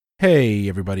Hey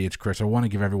everybody, it's Chris. I want to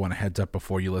give everyone a heads up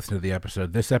before you listen to the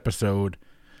episode. This episode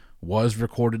was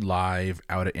recorded live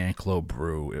out at Anklo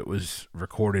Brew. It was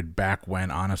recorded back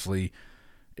when, honestly,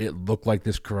 it looked like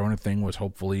this Corona thing was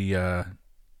hopefully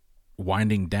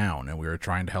winding down, and we were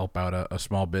trying to help out a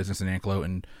small business in Anklo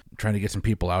and trying to get some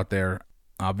people out there.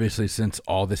 Obviously, since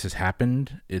all this has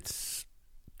happened, it's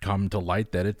come to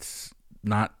light that it's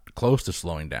not close to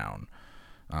slowing down.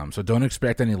 So don't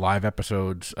expect any live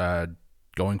episodes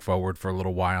going forward for a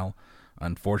little while.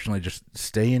 Unfortunately, just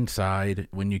stay inside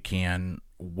when you can.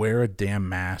 Wear a damn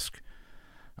mask.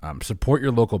 Support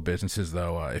your local businesses,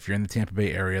 though. If you're in the Tampa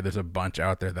Bay area, there's a bunch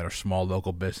out there that are small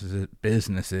local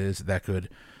businesses that could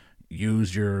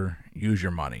use your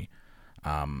money.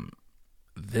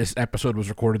 This episode was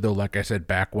recorded, though, like I said,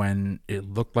 back when it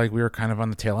looked like we were kind of on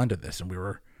the tail end of this, and we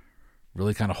were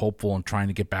really kind of hopeful and trying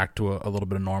to get back to a little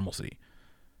bit of normalcy.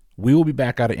 We will be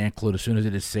back out of Anklo as soon as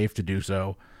it is safe to do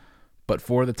so. But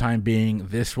for the time being,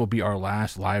 this will be our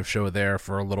last live show there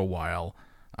for a little while.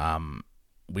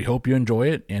 We hope you enjoy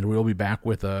it, and we'll be back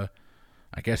with a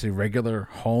regular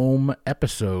home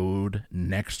episode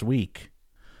next week.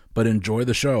 But enjoy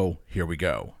the show. Here we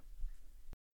go.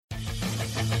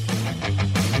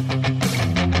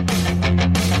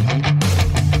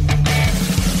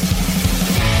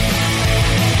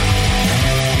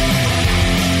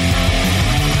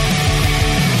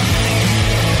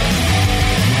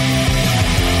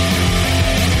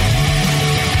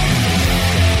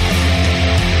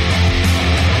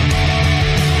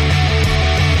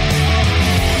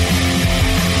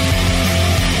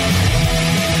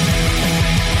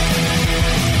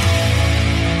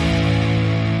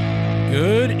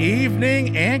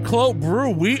 Evening, Anklo Brew.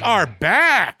 We are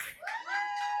back.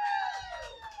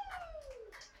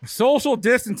 Social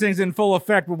distancing's in full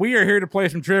effect, but we are here to play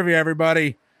some trivia,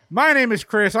 everybody. My name is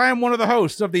Chris. I am one of the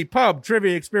hosts of the Pub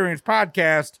Trivia Experience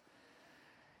podcast.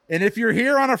 And if you're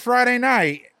here on a Friday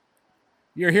night,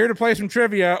 you're here to play some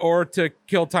trivia or to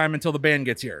kill time until the band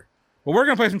gets here. But we're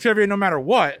going to play some trivia no matter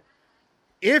what.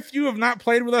 If you have not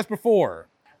played with us before,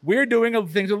 we're doing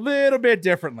things a little bit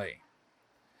differently.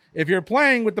 If you're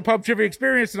playing with the Pub Trivia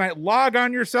Experience tonight, log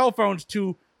on your cell phones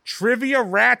to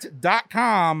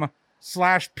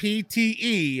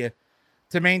triviarat.com/PTE.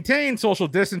 To maintain social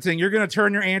distancing, you're going to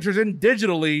turn your answers in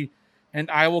digitally, and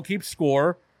I will keep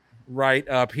score right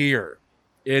up here.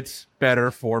 It's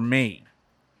better for me.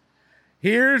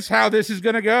 Here's how this is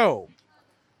going to go.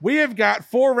 We have got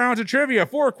 4 rounds of trivia,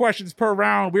 4 questions per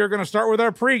round. We are going to start with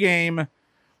our pregame.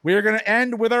 We are going to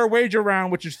end with our wager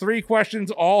round, which is 3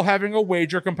 questions, all having a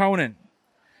wager component.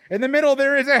 In the middle,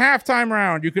 there is a halftime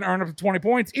round. You can earn up to 20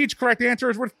 points. Each correct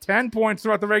answer is worth 10 points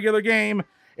throughout the regular game.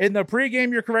 In the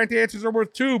pregame, your correct answers are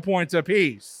worth 2 points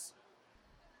apiece.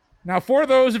 Now, for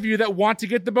those of you that want to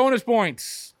get the bonus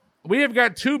points, we have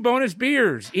got 2 bonus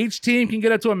beers. Each team can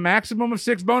get up to a maximum of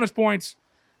 6 bonus points,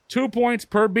 2 points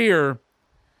per beer.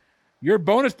 Your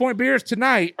bonus point beers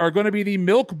tonight are going to be the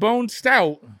Milk Bone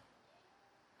Stout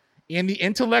and the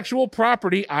Intellectual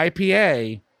Property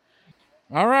IPA.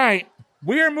 All right,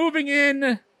 we are moving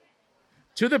in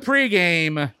to the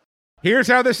pregame. Here's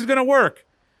how this is going to work.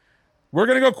 We're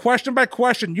going to go question by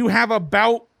question. You have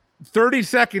about 30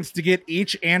 seconds to get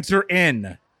each answer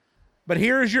in. But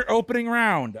here's your opening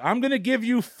round. I'm going to give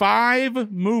you 5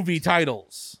 movie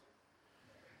titles.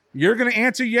 You're going to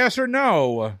answer yes or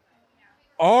no.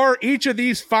 Are each of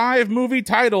these 5 movie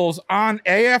titles on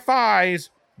AFI's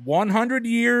 100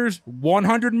 Years,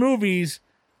 100 Movies,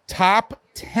 Top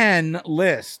 10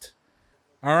 list?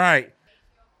 All right.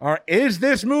 Is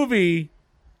this movie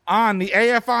on the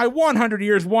AFI 100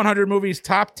 Years, 100 Movies,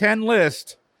 Top 10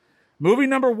 list? Movie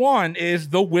number 1 is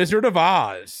The Wizard of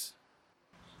Oz.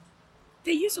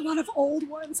 They use a lot of old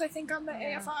ones, I think, on the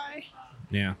AFI.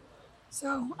 Yeah.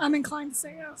 So I'm inclined to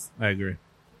say yes. I agree.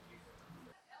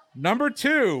 Number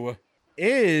 2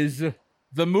 is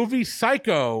the movie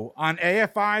Psycho on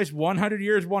AFI's 100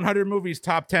 Years, 100 Movies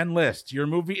Top 10 list. Your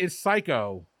movie is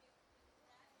Psycho.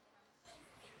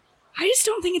 I just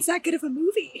don't think it's that good of a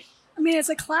movie. I mean, it's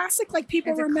a classic, like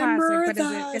people remember classic,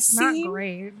 but it's scene. Not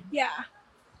great. Yeah.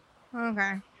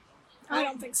 Okay. I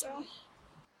don't think so.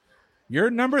 Your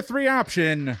number 3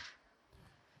 option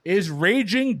is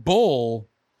Raging Bull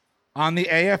on the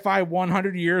AFI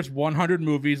 100 Years, 100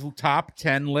 Movies Top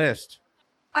 10 list.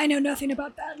 I know nothing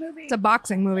about that movie. It's a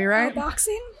boxing movie, right?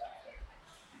 Boxing?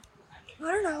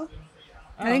 I don't know.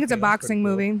 I think it's a boxing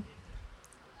movie.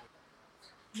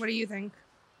 What do you think?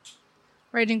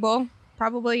 Raging Bull?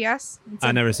 Probably yes.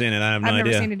 I've never seen it. I have no idea. I've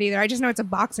never seen it either. I just know it's a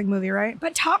boxing movie, right?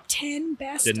 But top 10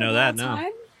 best Didn't know of that, all no.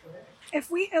 time? If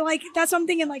we like, that's what I'm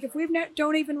thinking. Like, if we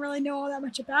don't even really know all that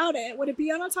much about it, would it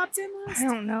be on a top 10 list? I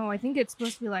don't know. I think it's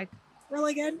supposed to be like,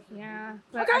 Really good. yeah,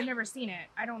 but Okay. I've never seen it.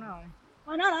 I don't know.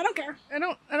 Why not? I don't care. I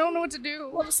don't know what to do.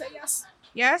 We'll just say yes.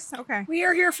 Yes. Okay. We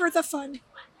are here for the fun.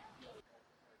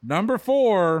 Number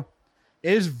 4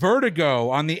 is Vertigo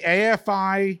on the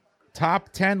AFI top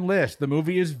 10 list. The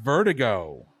movie is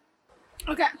Vertigo.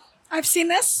 Okay, I've seen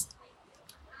this.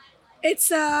 It's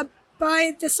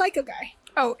by the Psycho guy,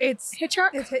 Oh, it's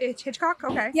Hitchcock. it's Hitchcock.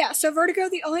 Okay. Yeah, so Vertigo,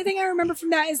 the only thing I remember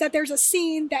from that is that there's a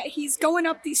scene that he's going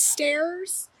up these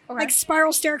stairs, Okay. like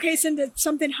spiral staircase into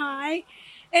something high.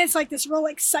 And it's like this real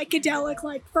like psychedelic,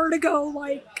 like Vertigo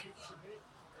like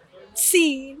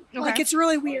scene. Like Okay. it's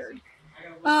really weird.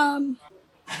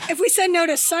 If we said no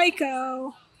to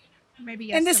Psycho, Maybe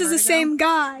yes. and this to is the Vertigo. same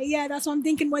guy, yeah, that's what I'm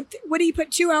thinking. What do you put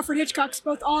 2 Alfred Hitchcocks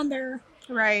both on there?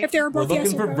 Right. If they were We're both yes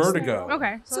looking or for both Vertigo. no.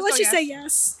 Okay. So let's go just say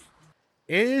yes.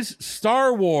 Is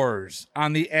Star Wars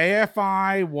on the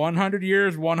AFI 100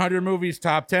 Years, 100 Movies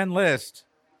top 10 list.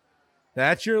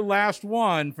 That's your last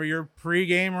one for your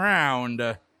pregame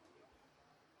round.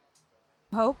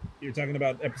 Hope. You're talking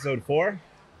about episode 4?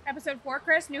 Episode 4,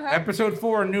 Chris. New Hope. Episode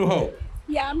 4, New Hope.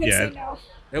 Yeah, I'm gonna Yeah. say no.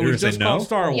 It You're was gonna just say called no?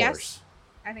 Star Wars. Yes.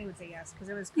 I think I would say yes because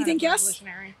it was. You kind think of yes?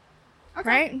 revolutionary. Okay.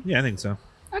 Right. Yeah, I think so.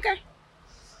 Okay.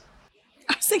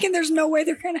 I was thinking there's no way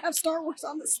they're gonna have Star Wars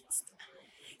on this list.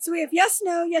 So we have yes,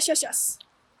 no, yes, yes, yes.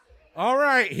 All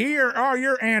right, here are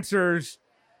your answers.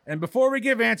 And before we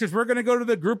give answers, we're going to go to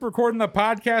the group recording the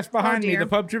podcast behind me, dear. the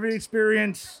Pub Trivia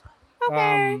Experience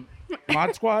Okay.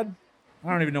 Mod Squad. I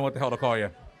don't even know what the hell to call you.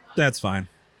 That's fine.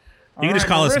 All You can just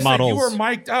right, call us Marissa, models. You were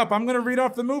mic'd up. I'm going to read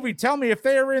off the movie. Tell me if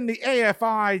they are in the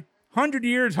AFI 100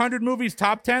 Years, 100 Movies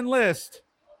top 10 list.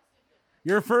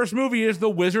 Your first movie is The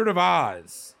Wizard of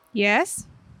Oz. Yes.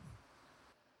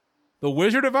 The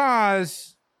Wizard of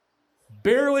Oz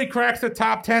barely cracks the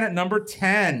top 10 at number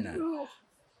 10. Ooh.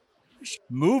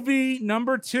 Movie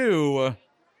number 2.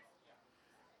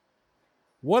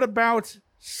 What about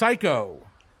Psycho?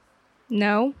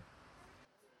 No.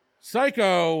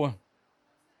 Psycho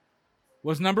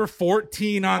was number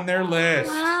 14 on their list.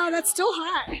 Wow, that's still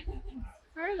high.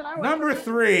 Higher than I would. Number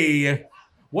 3.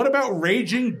 What about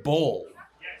Raging Bull?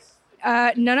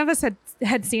 None of us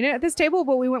had seen it at this table,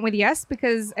 but we went with yes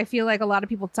because I feel like a lot of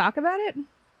people talk about it.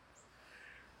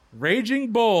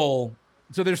 Raging Bull.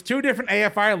 So there's 2 different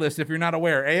AFI lists if you're not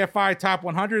aware. AFI Top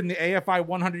 100 and the AFI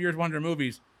 100 Years, 100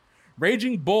 Movies.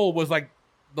 Raging Bull was like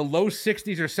the low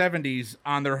 60s or 70s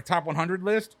on their Top 100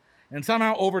 list, and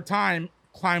somehow over time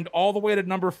climbed all the way to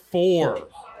number 4.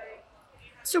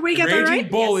 So we get that Raging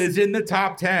right? Bull Yes. is in the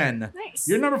top 10. Nice.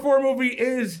 Your number 4 movie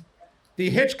is the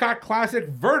Hitchcock classic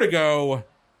Vertigo.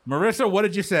 Marissa, what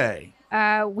did you say?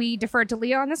 We deferred to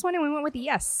Leah on this one, and we went with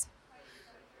yes.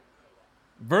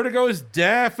 Vertigo is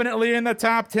definitely in the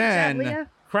top 10. Leah?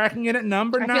 Cracking it at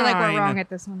number 9. I feel like we're wrong at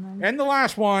this one. Then. And the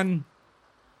last one,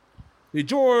 the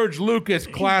George Lucas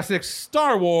classic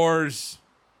Star Wars.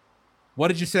 What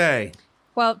did you say?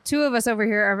 Well, 2 of us over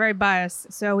here are very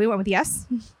biased, so we went with yes.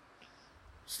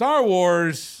 Star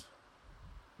Wars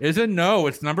is a no.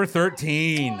 It's number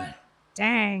 13.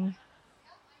 Dang.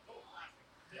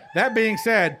 That being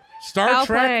said, Star Foul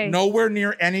Trek play. nowhere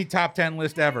near any top 10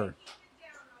 list ever.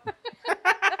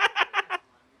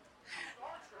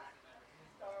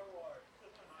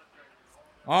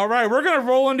 All right, we're going to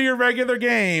roll into your regular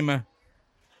game.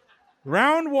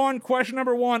 Round 1, question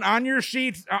number 1 on your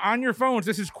sheets, on your phones.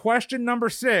 This is question number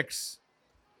 6.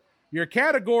 Your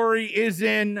category is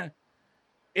in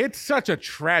It's Such a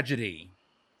Tragedy.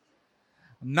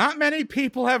 Not many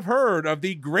people have heard of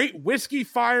the Great Whiskey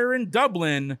Fire in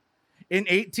Dublin in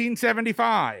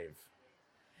 1875.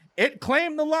 It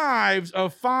claimed the lives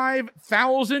of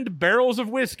 5,000 barrels of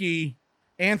whiskey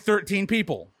and 13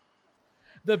 people.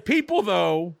 The people,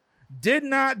 though, did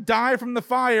not die from the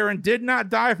fire and did not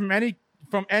die from any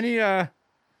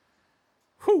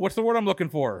what's the word I'm looking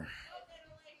for?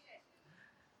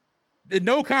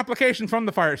 No complication from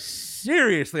the fire.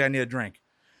 Seriously, I need a drink.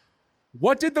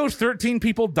 What did those 13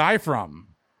 people die from?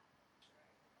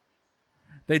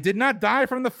 They did not die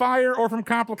from the fire or from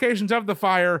complications of the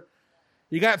fire.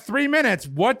 You got 3 minutes.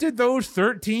 What did those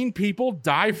 13 people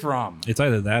die from? It's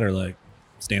either that or like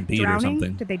stampede Drowning? or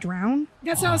something. Did they drown?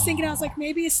 That's what I was thinking. I was like,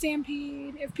 maybe a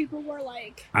stampede if people were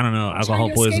like. I don't know. Alcohol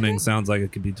to escape poisoning it? sounds like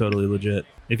it could be totally legit.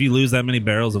 If you lose that many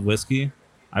barrels of whiskey,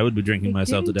 I would be drinking They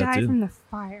myself to didn't death die too. from the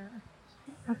fire.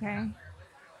 Okay.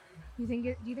 Do you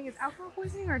think it's alcohol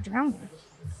poisoning or drowning?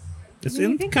 It's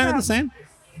when you think kind of the about- same.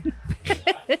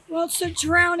 Well, so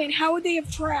drowning. How would they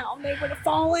have drowned? They would have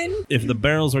fallen. If the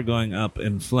barrels are going up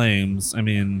in flames, I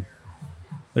mean,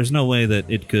 There's no way that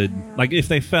it could, like, if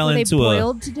they fell Were they into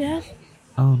boiled to death?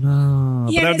 Oh no!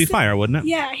 Yeah, but that would be it's- fire, wouldn't it?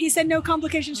 Yeah, he said no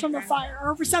complications from the fire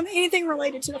or for anything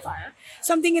related to the fire.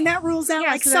 Something in that rules out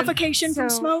Yeah, like so then- suffocation from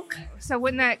so- smoke. So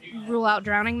wouldn't that rule out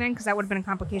drowning then? Because that would have been a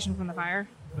complication from the fire,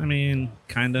 I mean,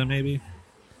 kinda, maybe.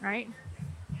 right?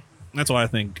 That's why I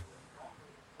think.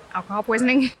 Alcohol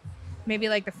poisoning, maybe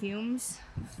like the fumes.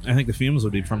 I think the fumes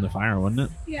would be from the fire, wouldn't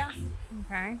it? Yeah.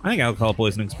 Okay. I think alcohol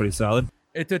poisoning is pretty solid.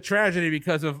 It's a tragedy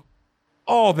because of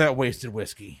all that wasted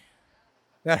whiskey.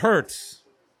 That hurts.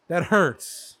 That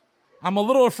hurts. I'm a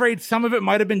little afraid some of it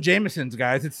might have been Jameson's,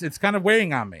 guys. It's kind of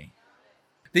weighing on me.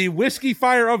 The Whiskey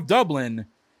Fire of Dublin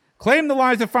claimed the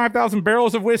lives of 5,000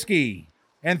 barrels of whiskey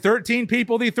and 13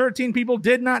 people. The 13 people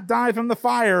did not die from the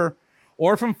fire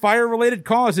or from fire-related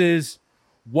causes.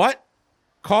 What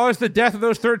caused the death of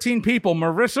those 13 people?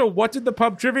 Marissa, what did the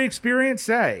pub trivia experience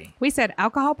say? We said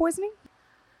alcohol poisoning.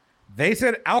 They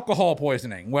said alcohol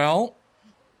poisoning. Well,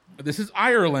 this is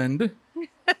Ireland.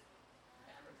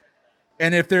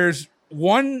 And if there's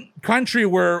one country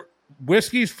where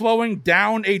whiskey's flowing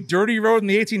down a dirty road in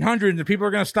the 1800s and people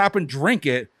are going to stop and drink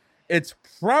it, it's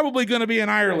probably going to be in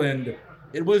Ireland.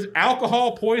 It was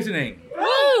alcohol poisoning.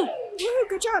 Woo! Woo,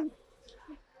 good job.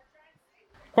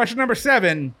 Question number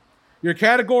 7. Your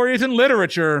category is in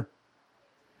literature.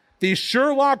 The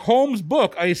Sherlock Holmes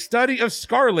book, A Study of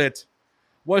Scarlet,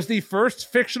 was the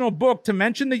first fictional book to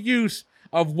mention the use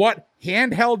of what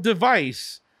handheld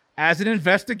device as an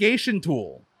investigation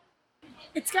tool?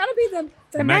 It's got to be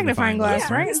The magnifying glass,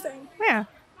 yeah, right? this thing. Yeah.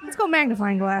 Let's go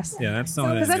magnifying glass. Yeah, that's the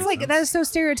only Because that's like that is so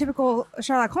stereotypical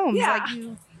Sherlock Holmes. Yeah. Like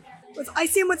you. I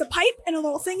see him with a pipe and a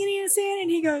little thing in his hand,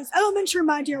 and he goes, "Elementary,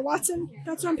 my dear Watson."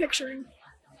 That's what I'm picturing.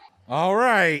 All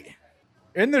right.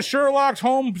 In the Sherlock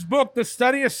Holmes book, The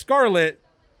Study of Scarlet,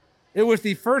 it was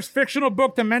the first fictional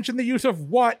book to mention the use of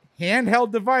what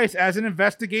handheld device as an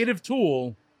investigative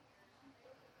tool?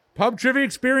 Pub trivia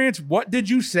experience, what did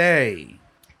you say?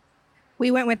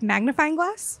 We went with magnifying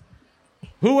glass.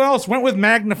 Who else went with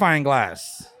magnifying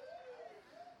glass?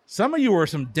 Some of you are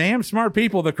some damn smart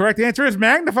people. The correct answer is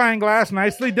magnifying glass.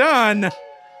 Nicely done.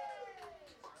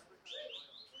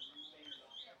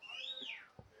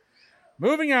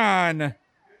 Moving on.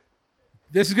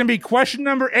 This is going to be question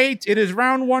number 8. It is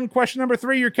round 1, question number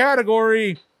 3. Your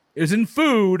category is in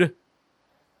food.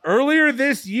 Earlier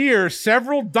this year,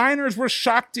 several diners were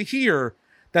shocked to hear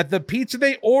that the pizza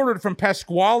they ordered from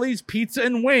Pasquale's Pizza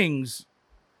and Wings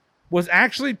was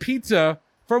actually pizza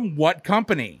from what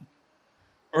company?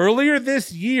 Earlier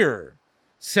this year,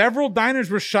 several diners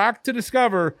were shocked to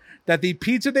discover that the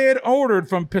pizza they had ordered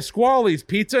from Pasquale's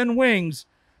Pizza and Wings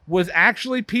was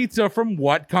actually pizza from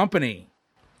what company?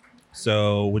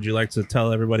 So, would you like to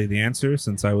tell everybody the answer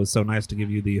since I was so nice to give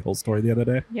you the whole story the other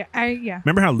day? Yeah.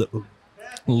 Remember how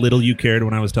little you cared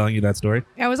when I was telling you that story?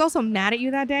 I was also mad at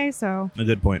you that day. So A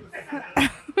good point.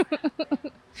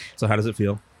 So, how does it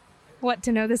feel? what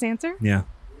to know this answer? Yeah.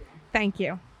 Thank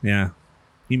you. Yeah. Can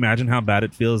you imagine how bad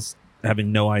it feels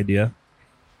having no idea?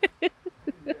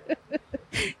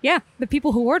 Yeah, the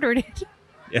people who ordered it.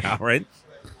 Yeah, right?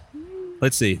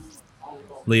 Let's see.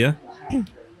 Leah,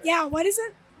 Yeah, what is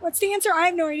it? What's the answer? I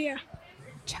have no idea.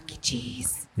 Chuck E.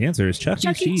 Cheese. the answer is Chuck E.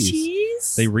 Chuck E. Cheese.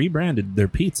 Cheese? They rebranded their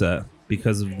pizza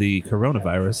because of the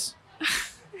coronavirus.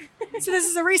 So this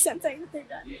is a recent thing that they've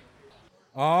done.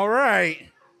 All right.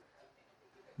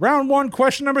 Round 1,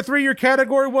 question number 3. Your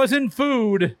category was in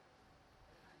food.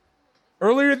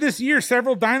 Earlier this year,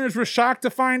 several diners were shocked to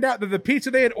find out that the pizza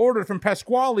they had ordered from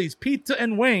Pasquale's Pizza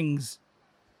and Wings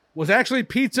was actually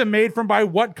pizza made from by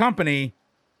what company?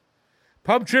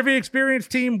 Pub Trivia Experience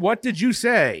team, what did you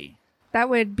say? That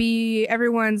would be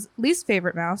everyone's least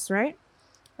favorite mouse, right?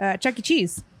 Chuck E.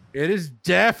 Cheese. It is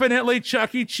definitely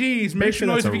Chuck E. Cheese. Make Pretty sure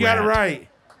some noise that's if a you got it rat. right.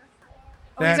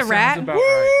 Oh, he's a sounds rat? about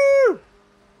right.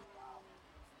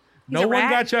 No a one rat?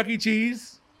 got Chuck E.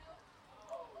 Cheese.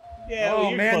 Yeah,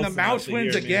 Oh, man, the mouse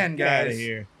wins again, guys.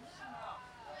 You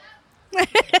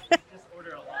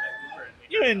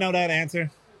didn't know that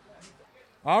answer.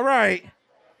 All right.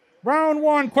 Round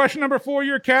 1, question number 4.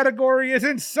 Your category is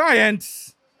in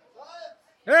science.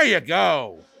 There you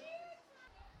go.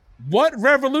 What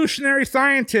revolutionary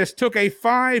scientist took a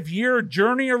 5-year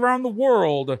journey around the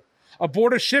world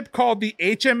aboard a ship called the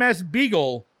HMS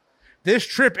Beagle? This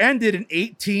trip ended in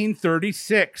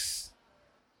 1836.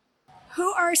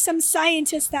 Who are some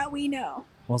scientists that we know?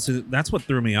 Well, see, that's what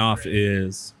threw me off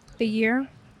is The year.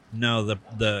 no,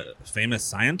 the famous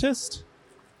scientist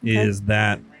is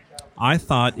that I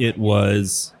thought it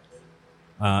was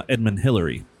Edmund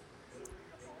Hillary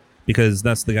because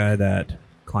that's the guy that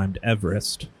climbed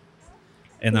Everest.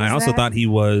 And then I Who's also that? thought he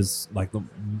was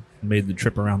made the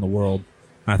trip around the world.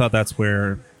 I thought that's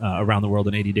where Around the World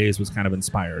in 80 Days was kind of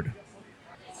inspired.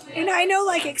 And I know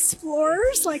like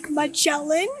explorers like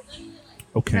Magellan,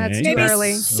 Okay. That's too maybe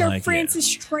early. Sir Like it.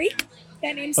 Francis Drake.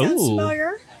 That name sounds Ooh,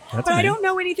 familiar. That's But a I name. don't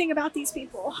know anything about these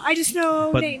people. I just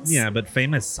know But names. yeah, but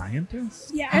famous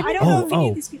scientists. Yeah, I don't know any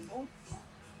of these people.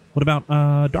 What about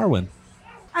Darwin?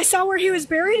 I saw where he was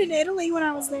buried in Italy when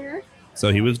I was there.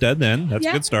 So he was dead then. That's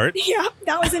Yeah. a good start. Yeah,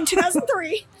 that was in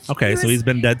 2003. Okay, He so was- he's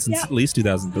been dead since yeah. at least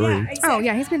 2003. Yeah, exactly. Oh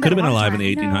yeah, he's been Could have dead a been long alive in time.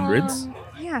 the 1800s.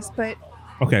 Yes, but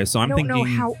Okay, so I I'm don't thinking. know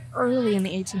how early in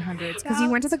the 1800s because he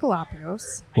went to the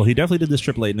Galapagos. Well, he definitely did this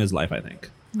trip late in his life, I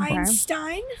think. Okay. Einstein,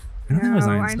 I don't think it was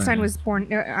No, Einstein. was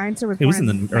born. Einstein was It was born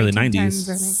in the early 1910s, 90s.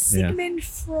 I think. Yeah. Sigmund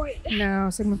Freud. No,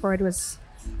 Sigmund Freud was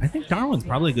I think Darwin's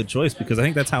probably a good choice because I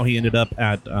think that's how he ended up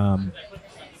at the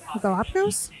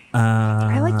Galapagos.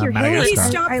 I like your Hillary. Madagascar.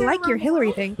 Stop I there like your around the Hillary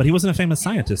world. thing. But he wasn't a famous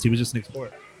scientist. He was just an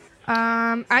explorer.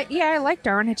 I like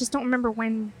Darwin. I just don't remember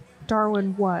when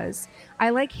Darwin was. I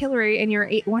like Hillary and your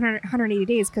 180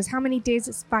 days because how many days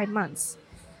is 5 months?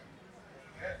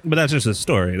 But that's just a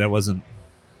story. That wasn't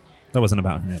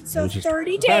about him. It So was just,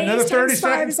 30 days About another 30 times 5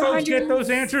 seconds, is folks. Get 150 those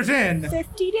answers in.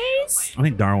 days. I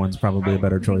think Darwin's probably a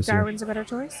better choice here. Darwin's a better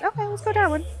choice. Okay, let's go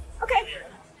Darwin. Okay.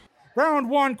 Round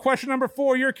 1, question number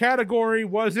 4. Your category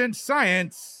was in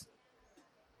science.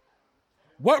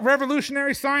 What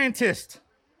revolutionary scientist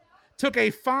took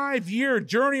a 5-year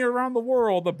journey around the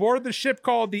world aboard the ship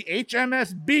called the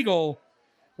HMS Beagle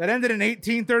that ended in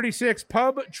 1836?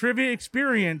 Pub Trivia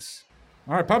Experience.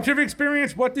 All right, Pub Trivia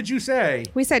Experience, what did you say?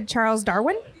 We said Charles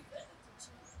Darwin.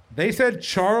 They said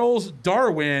Charles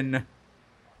Darwin.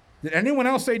 Did anyone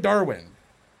else say Darwin?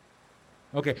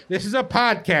 Okay, this is a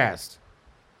podcast.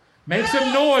 Make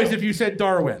some noise if you said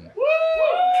Darwin.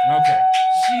 Okay,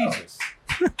 Jesus.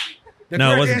 The No, it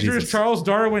correct wasn't answer Jesus. is Charles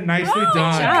Darwin. Nicely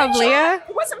done. job, Leah.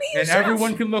 It wasn't me. it And was Jeff.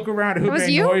 everyone can look around who That was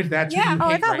made you? noise. That's Yeah. who you Oh,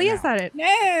 I hate thought right Leah now. said it.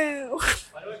 No.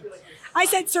 I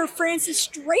said Sir Francis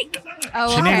Drake.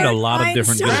 Oh, She named a okay. lot of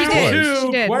different good Einstein. She did. explorers.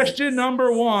 She did. Question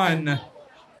number 1.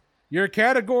 Your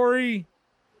category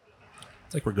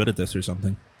It's like we're good at this or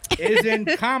something. is in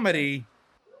comedy.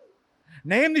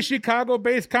 Name the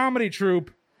Chicago-based comedy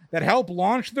troupe that helped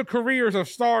launch the careers of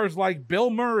stars like Bill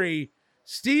Murray,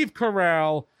 Steve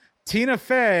Carell, Tina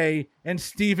Fey, and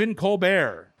Stephen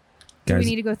Colbert. Do we Guys,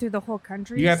 need to go through the whole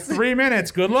country? You have 3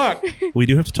 minutes. Good luck. we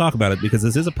do have to talk about it because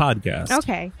this is a podcast.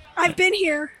 Okay. I've been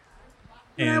here.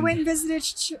 When I And- went and visited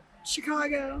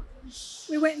Chicago,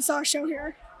 we went and saw a show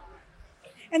here.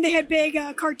 And they had big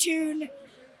cartoon,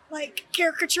 like,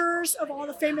 caricatures of all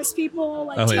the famous people,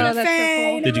 like Oh, yeah. Tina Oh, that's so Fey.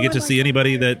 cool. and Did you get to everyone see like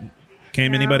anybody that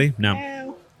came? No. Anybody? No.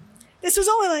 No. This was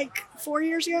only like 4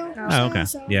 years ago. or Oh, so, okay.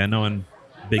 so- Yeah, no one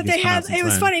big But has they come out had, since it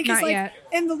was then. funny because Not like yet.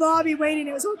 in the lobby waiting,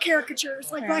 it was all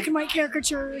caricatures, like Right. black and white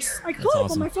caricatures. I can pull it up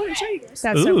awesome. on my phone and show you guys.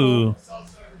 That's so cool. Ooh.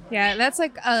 Yeah, that's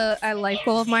like a life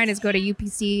goal of mine is go to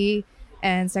UPC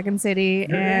and Second City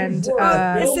and Is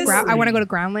this- I want to go to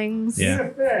Groundlings. Yeah.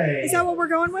 Is that what we're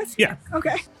going with? Yeah.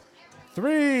 Okay.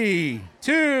 3,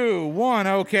 2, 1.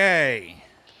 Okay.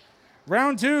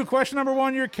 Round 2, question number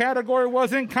 1. Your category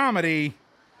was in comedy.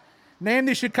 Name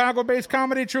the Chicago-based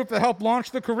comedy troupe that helped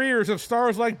launch the careers of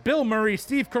stars like Bill Murray,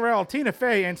 Steve Carell, Tina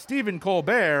Fey, and Stephen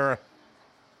Colbert.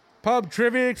 Pub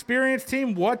Trivia Experience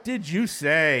team, what did you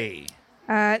say?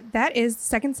 That is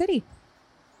Second City.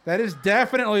 That is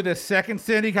definitely the Second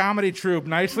City comedy troupe.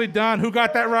 Nicely done. Who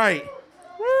got that right?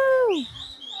 Woo!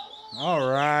 All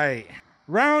right.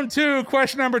 Round 2,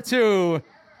 question number 2.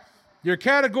 Your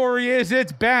category is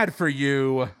It's Bad for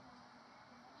You.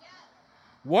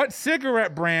 What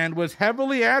cigarette brand was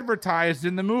heavily advertised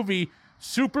in the movie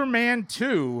Superman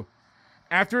 2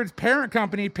 after its parent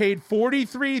company paid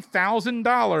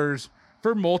 $43,000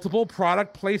 for multiple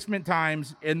product placement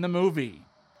times in the movie?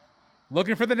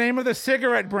 Looking for the name of the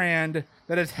cigarette brand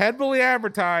that is heavily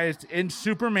advertised in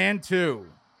Superman 2.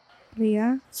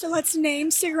 Leah. So let's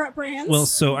name cigarette brands. Well,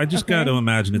 so I just Okay. got to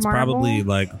imagine it's Marlboro? probably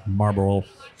like Marlboro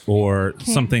or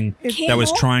something Is- that was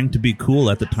Camel? trying to be cool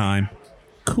at the time.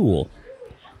 Cool.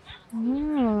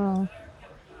 Oh.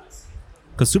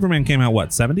 Because Superman came out, what,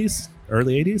 70s?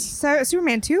 Early 80s? So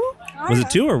Superman 2? Was it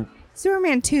 2 or?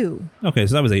 Superman 2. Okay,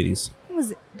 so that was 80s. It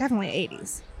was definitely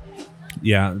 80s.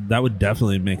 Yeah, that would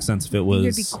definitely make sense if it It would be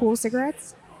was. cool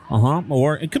cigarettes.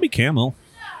 Or it could be Camel.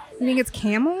 You think it's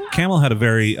Camel? Camel had a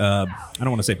very, I don't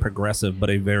want to say progressive, but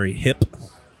a very hip,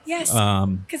 yes,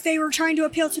 um, because they were trying to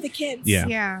appeal to the kids. yeah,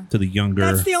 Yeah. to the younger.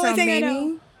 That's the only So thing maybe? I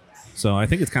know. So I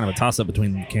think it's kind of a toss-up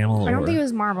between Camel I don't or... think it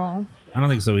was Marlboro. I don't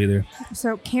think so either.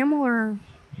 So Camel or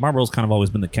Marlboro's kind of always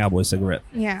been the cowboy cigarette.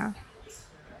 yeah.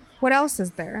 What else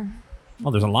is there?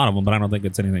 Well, there's a lot of them, but I don't think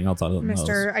it's anything else other than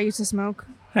Mister, I used to smoke.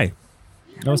 those. Hey,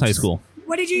 that was high school.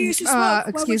 What did you used to smoke? What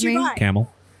would excuse you me? buy?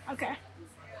 Camel. Okay.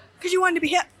 Because you wanted to be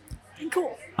hip and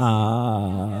cool.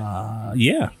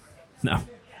 Yeah. No.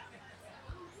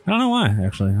 I don't know why,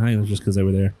 actually. I think it was just because they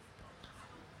were there.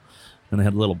 And they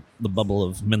had the bubble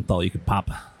of menthol you could pop.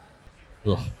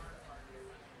 Ugh.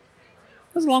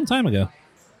 That was a long time ago.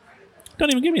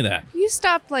 Don't even give me that. You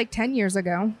stopped like 10 years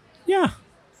ago. Yeah.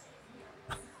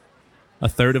 A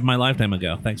third of my lifetime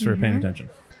ago. Thanks for paying attention.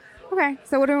 Okay,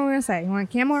 so what do we want to say? You want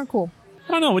camel or cool?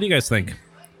 I don't know. What do you guys think?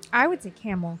 I would say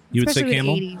camel. You would say especially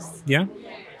camel? with the 80s, Yeah?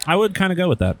 I would kind of go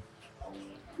with that.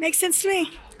 Makes sense to me.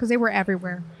 because they were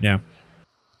everywhere. Yeah.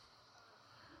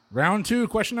 Round 2,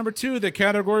 question number 2. The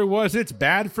category was It's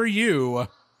Bad for You.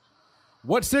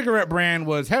 What cigarette brand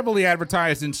was heavily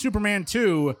advertised in Superman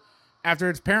 2 after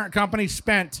its parent company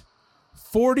spent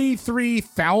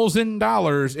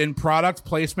 $43,000 in product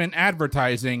placement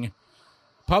advertising?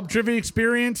 Pub trivia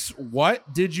experience,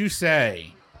 what did you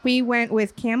say? We went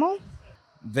with camel.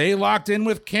 They locked in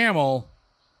with Camel.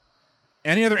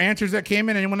 Any other answers that came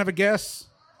in? Anyone have a guess?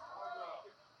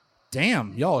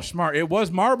 Damn, y'all are smart. It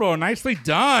was Marlboro. Nicely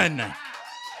done.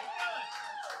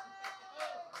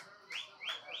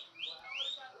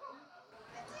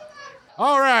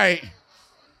 All right.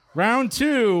 Round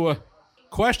 2.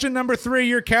 Question number 3.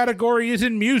 Your category is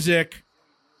in music.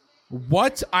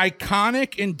 What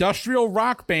iconic industrial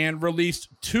rock band released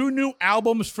 2 new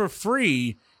albums for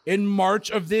free in March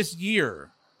of this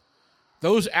year?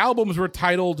 Those albums were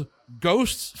titled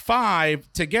Ghosts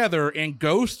 5 Together and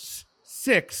Ghosts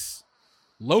 6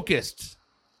 Locusts.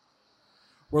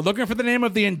 We're looking for the name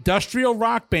of the industrial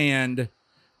rock band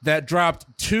that dropped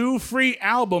 2 free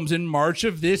albums in March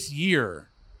of this year.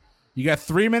 You got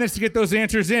 3 minutes to get those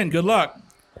answers in. Good luck.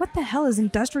 What the hell is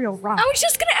industrial rock? I was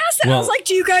just going to ask that. I Well- was like,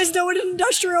 do you guys know what an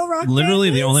industrial rock Literally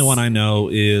band the is? only one I know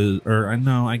is, or I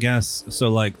know, I guess, so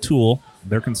like Tool,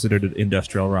 they're considered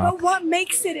industrial rock. But what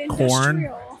makes it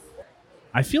industrial?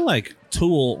 I feel like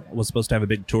Tool was supposed to have a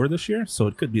big tour this year, so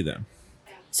it could be them.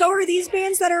 So are these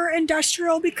bands that are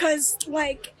industrial because,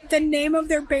 like, the name of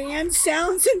their band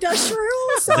sounds industrial?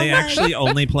 So They like, actually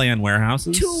only play in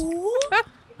warehouses. Tool?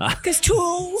 Because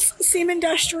tools seem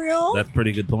industrial. That's a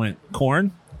pretty good point.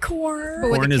 Corn? Corn.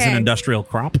 But with Corn a is an K. industrial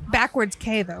crop. Backwards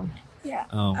K though. Yeah.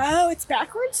 Oh. It's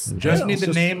backwards? Just Oh. need the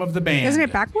name of the band. Isn't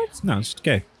it backwards? No, it's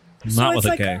K. So Not it's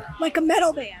with like, a K. like a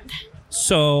metal band.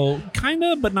 So, kind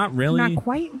of, but not really. Not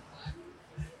quite.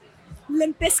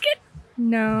 Limp Bizkit?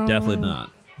 No. Definitely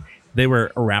not. They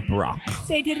were a rap rock.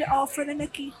 They did it all for the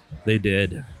nookie. They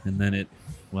did. And then it,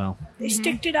 well, They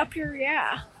sticked it up your,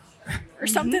 or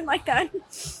something like that.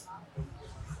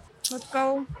 Let's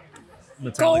go.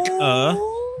 Metallic.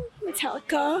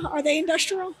 Metallica. Are they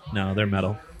industrial? No, they're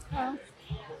metal.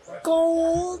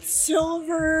 Gold,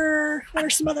 silver. What are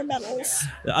some other metals?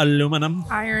 Aluminum.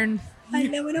 Iron.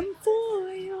 Aluminum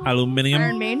foil. Aluminium.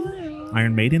 Iron Maiden.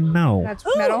 Iron Maiden? No. That's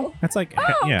Ooh. metal. That's like,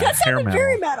 Oh, yeah, that hair sounded metal.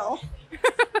 very metal.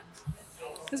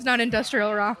 It's not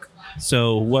industrial rock.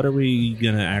 So, what are we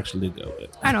going to actually go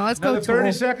with? I don't know. Let's go. Another 30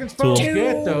 Tool. seconds, folks. Tool.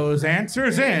 Get those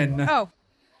answers in. Oh,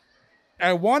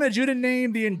 I wanted you to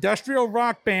name the industrial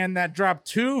rock band that dropped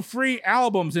 2 free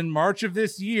albums in March of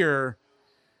this year.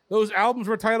 Those albums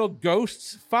were titled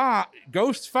Ghosts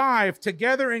 5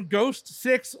 Together and Ghost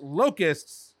 6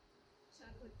 Locusts.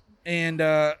 And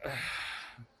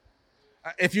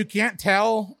if you can't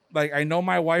tell, like, I know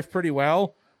my wife pretty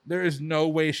well. There is no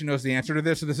way she knows the answer to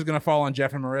this, so this is going to fall on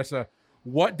Jeff and Marissa.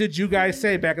 What did you guys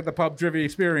say back at the pub trivia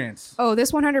experience? oh,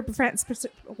 this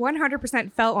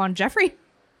 100% fell on Jeffrey.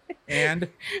 And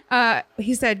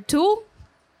He said Tool.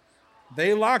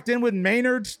 they locked in with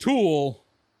Maynard's Tool.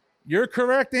 Your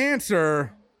correct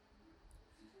answer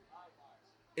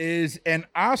is an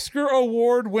Oscar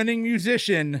award-winning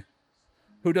musician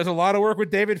who does a lot of work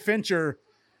with David Fincher.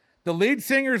 The lead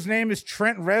singer's name is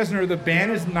Trent Reznor. The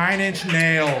band is 9 Inch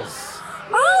Nails.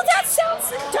 Oh, that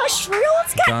sounds industrial.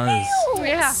 It's got Does. nails.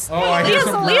 Yeah. Oh, I hear Leah's-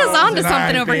 some Leah's groans, onto and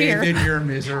something I over bathed here. in your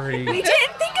misery. We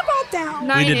didn't think about that. We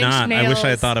 9 did Inch not. I wish I had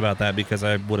Nails. thought about that because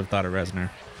I would have thought of Reznor.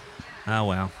 Oh,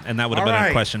 well. And that would have All been right.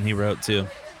 a question he wrote, too.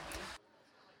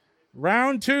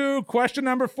 Round 2, question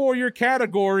number 4. Your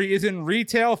category is in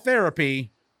retail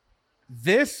therapy.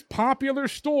 This popular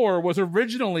store was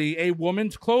originally a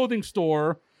woman's clothing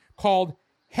store called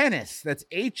Hennes. That's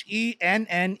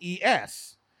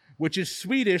Hennes, which is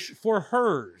Swedish for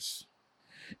hers.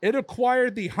 It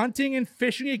acquired the hunting and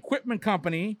fishing equipment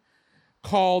company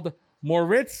called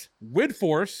Moritz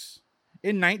Widforce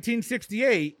in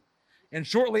 1968, and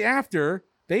shortly after,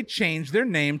 they changed their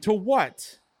name to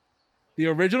what? The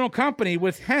original company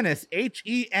was Hennes,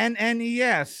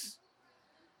 Hennes.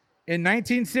 In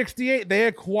 1968, they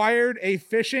acquired a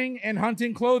fishing and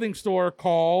hunting clothing store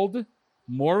called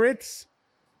Moritz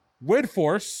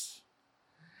Widforce.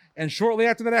 And shortly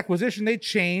after that acquisition, they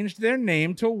changed their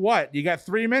name to what? You got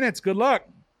 3 minutes. Good luck.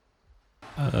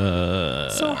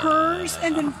 So hers,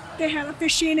 and then they had a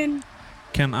fishing and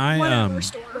Can I whatever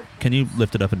store. can you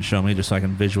lift it up and show me just so I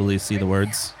can visually see the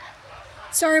words?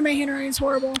 Sorry, my handwriting's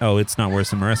horrible. Oh, it's not worse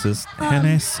than Marissa's.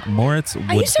 Hennes Moritz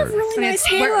I used to have Woodford. really And nice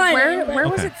it's- where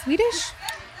handwriting. was Okay. it? Swedish?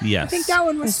 Yes. I think that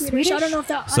one was It's Swedish. I Swedish? don't know if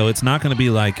that. So it's not going to be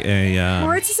like a.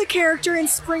 Moritz is a character in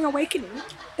Spring Awakening,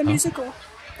 the musical.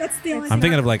 That's the only. I'm thing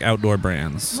thinking of like outdoor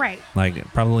brands. Right. Like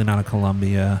probably not a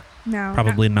Columbia. No.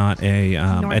 Probably not a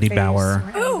North Eddie Face Bauer. or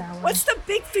Eddie Oh, Bauer. what's the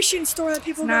big fishing store that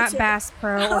people It's go not to? Bass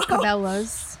Pro or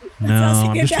Cabela's. No, sounds I'm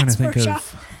like a just trying to Bass think Pro of Shop.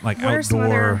 like What are some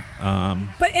outdoor.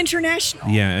 But international.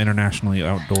 Yeah, internationally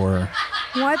outdoor.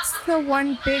 What's the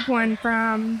one big one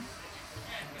from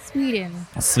Sweden?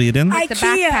 Sweden. I- The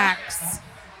IKEA. backpacks.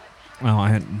 Oh, I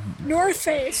had. North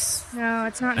Face. No,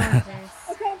 it's not North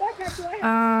Face. Okay, backpack. Do I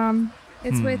have?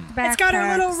 It's with backpacks. It's got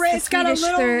a little red- The it's got a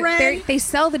Swedish, little red- They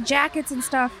sell the jackets and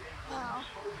stuff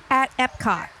at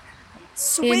Epcot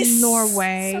Swiss in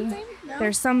Norway. Something? No?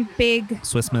 There's some big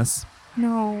Swiss Miss.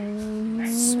 no.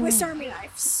 Swiss Army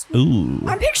knives. Ooh,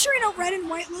 I'm picturing a red and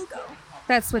white logo.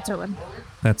 That's Switzerland.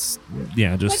 that's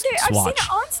yeah, just Like I've seen Swatch.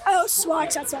 it on. Oh,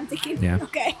 Swatch. That's what I'm thinking. Yeah.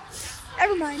 Okay.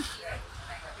 Never mind.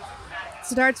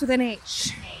 Starts with an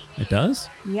H. It does.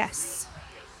 Yes.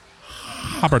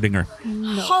 Hopperdinger.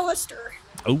 Hollister.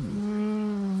 Oh,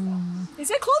 Is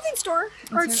it a clothing store?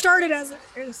 Or it started as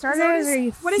It started that as a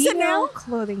what is it female now?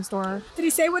 clothing store. Did he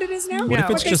say what it is now? what if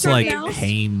No, it's they just serve like now?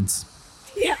 Hanes?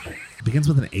 Yeah. It begins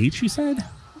with an H. You said?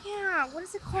 Yeah, what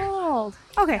is it called?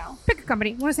 Okay, pick a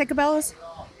company. Want to say Cabela's?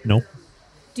 Nope.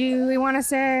 Do we want to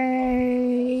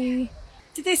say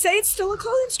Did they say it's still a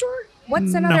clothing store?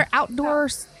 what's No. another outdoor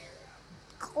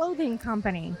clothing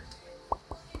company?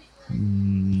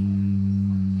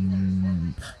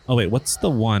 Oh wait, what's the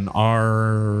one?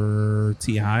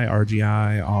 RTI,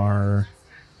 RGI,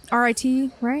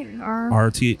 RIT, right?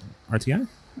 RTI,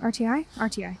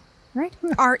 RTI, right?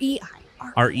 REI.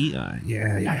 REI. Yeah,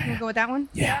 Can we yeah. go with that one?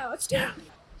 Yeah. Let's do it.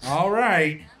 All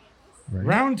right. Right.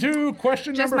 Round 2,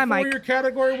 question Just number my 4. mic. Your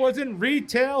category was in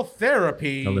retail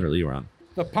therapy. Oh, literally, you're on.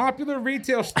 This popular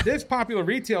retail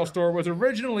store was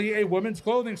originally a women's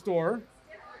clothing store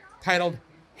titled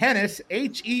Hennes,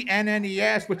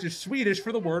 Hennes, which is Swedish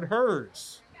for the word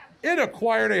hers. It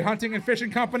acquired a hunting and fishing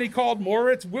company called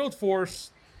Moritz Wildforce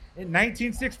in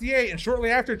 1968, and shortly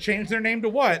after changed their name to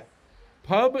what?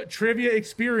 Pub Trivia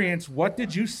Experience. What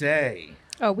did you say?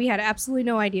 Oh, we had absolutely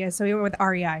no idea, so we went with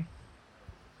REI.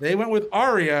 They went with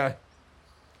Aria,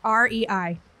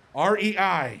 REI.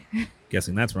 R-E-I.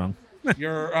 Guessing that's wrong.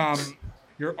 Your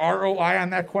ROI on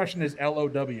that question is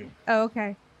LOW. Oh,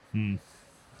 okay. I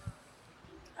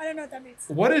don't know what that means.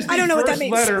 What is the I don't know what that first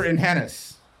means. letter in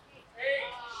Hennes?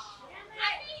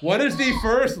 What is the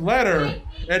first letter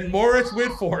in Moritz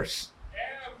Wildforce?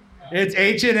 It's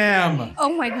H&M.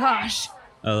 Oh my gosh.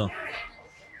 Oh.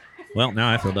 Well,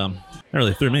 now I feel dumb. That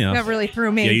really threw me off. That really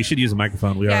threw me. Yeah, you should use a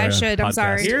microphone. We Yeah, are I a should. I'm podcast.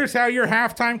 sorry. Here's how your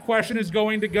halftime question is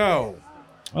going to go.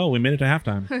 Oh, we made it to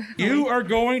halftime. You are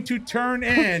going to turn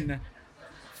in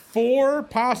 4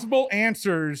 possible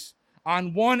answers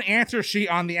on one answer sheet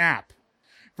on the app.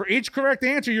 For each correct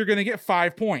answer, you're going to get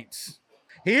 5 points.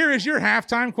 Here is your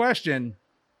halftime question.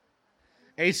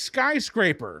 A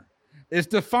skyscraper is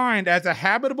defined as a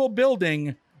habitable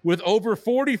building with over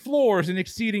 40 floors and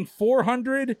exceeding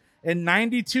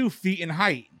 492 feet in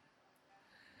height.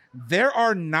 There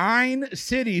are 9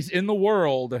 cities in the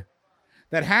world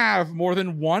that have more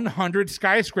than 100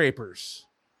 skyscrapers.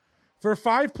 For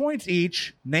 5 points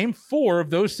each, name 4 of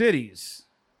those cities.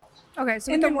 Okay,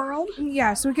 so In we the can, world?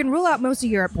 Yeah, so we can rule out most of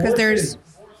Europe because there's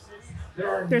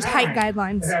height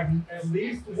guidelines. that have at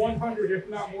least 100, if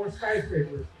not more,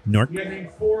 skyscrapers. Newark. You have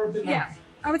named 4 of the 9. Yeah.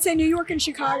 I would say New York and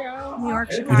Chicago. New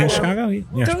York, You Chicago, think Chicago? Yeah,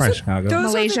 Those probably are- Chicago.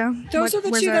 those- Malaysia. those are the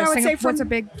Where's two that I would say What's a from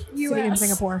big city in US.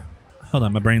 Singapore? Hold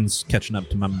on, my brain's catching up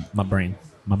to my brain.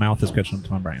 My mouth is catching up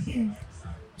to my brain.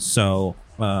 So,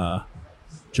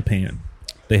 Japan.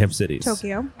 They have cities.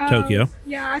 Tokyo. Tokyo.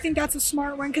 Yeah, I think that's a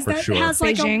smart one because For that sure. has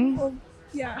like Beijing.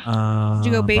 yeah. Would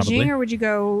you go Beijing Probably. or would you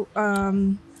go?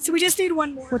 So we just need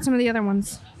one more. What's some of the other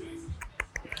ones?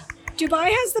 Dubai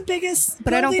has the biggest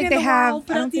But I don't building think in they the have- world,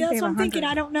 I don't but think that's they what have I'm thinking.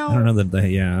 100. I don't I don't know know that they,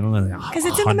 yeah, I don't know. because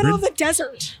it's in the middle of the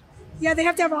desert. Yeah, they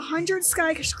have to have 100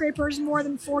 skyscrapers, more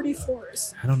than 40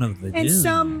 floors, I don't know if they and do.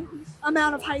 some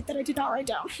amount of height that I did not write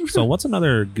down. So what's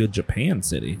another good Japan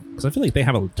city? Because I feel like they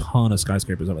have a ton of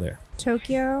skyscrapers over there.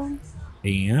 Tokyo.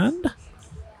 And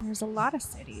There's a lot of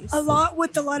cities. A lot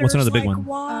with the letters What's another big like one?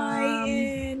 Y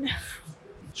in.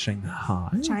 Shanghai.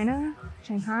 China,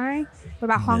 Shanghai. What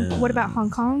about No. What about Hong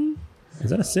Kong? Is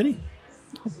that a city?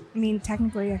 I mean,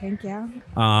 technically, I think yeah.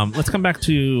 Let's come back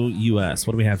to U.S.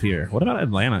 What do we have here? What about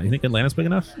Atlanta? You think Atlanta's big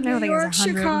enough? I don't New think York, it's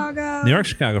 100. Chicago. New York,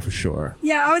 Chicago for sure.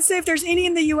 Yeah, I would say if there's any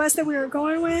in the U.S. that we were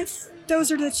going with,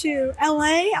 those are the two.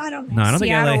 L.A. I don't know. No, I don't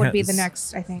Seattle think LA would be has- the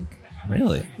next. I think.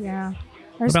 Really? Yeah.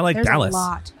 about, like, there's Dallas? A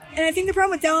lot. And I think the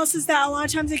problem with Dallas is that a lot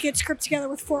of times it gets grouped together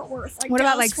with Fort Worth. Like What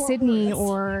about Dallas, like Fort Sydney Worth.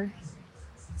 or?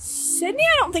 Sydney?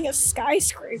 I don't think of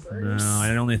skyscrapers. No,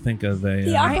 I only think of a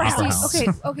The Opera opera House. house. Okay,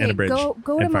 and okay. a bridge Go and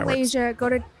to fireworks. Malaysia. Go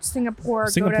to Singapore.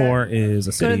 Singapore is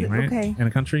a city, the- right? okay. And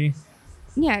a country.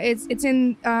 Yeah, it's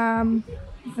in.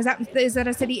 Is that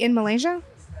a city in Malaysia?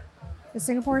 Is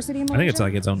Singapore a city in I Malaysia? think it's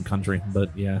like its own country,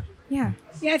 but yeah. Yeah.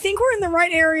 Yeah, I think we're in the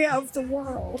right area of the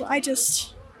world. I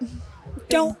just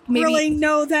don't Maybe- really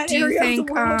know that Do you area think? of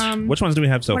the world. Which ones do we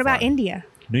have so What far? about India?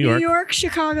 New New York, York,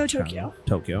 Chicago, Tokyo.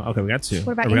 Tokyo. Okay, we got two.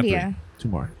 What about Or we got India? three. Two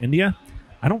more. India.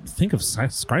 I don't think of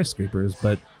skyscrapers,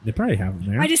 but they probably have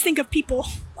them there. I just think of people.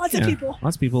 Lots of people.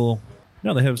 Lots of people.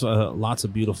 No, they have lots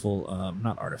of beautiful,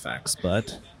 not artifacts,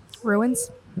 but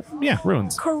Ruins. yeah,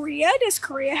 ruins. Korea? Does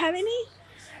Korea have any?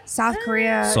 South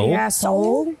Korea. Seoul? Yeah,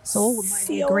 Seoul. Seoul might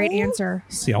be a great Seoul? answer.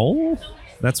 Seoul.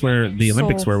 That's where the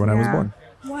Olympics Seoul, were when I was yeah. born.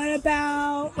 What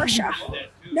about Russia?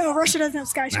 No, Russia doesn't have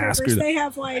skyscrapers. screw that. They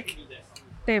have like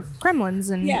They have Kremlins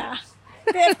and yeah.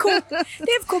 They have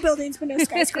cool buildings but no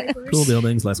skyscrapers. Cool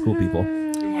buildings, less cool people.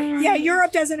 Yeah,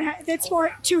 Europe doesn't have it's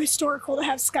more too historical to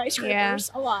have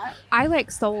skyscrapers a lot. I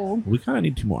like Seoul. We kind of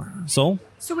need two more. Seoul.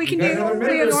 So we can You guys have a do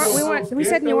minute to we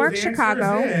said get New York, those answers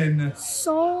Chicago. in.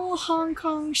 Seoul, Hong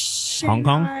Kong, Shanghai. Hong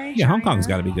Kong. Yeah, Hong Kong's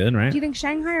got to be good, right? Do you think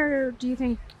Shanghai or do you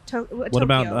think Tokyo? What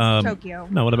about Tokyo?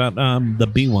 No, what about the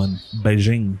B one,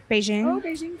 Beijing? Beijing. Oh,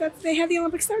 Beijing. They have the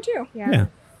Olympics there too. Yeah.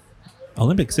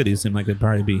 Olympic cities seem like they'd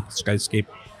probably be skyscrapery.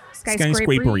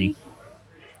 Skyscrapery.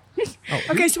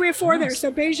 Okay, so we have four there.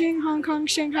 So Beijing, Hong Kong,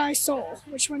 Shanghai, Seoul.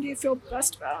 Which one do you feel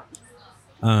best about?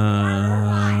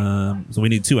 So we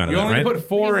need two out of You that, only right? put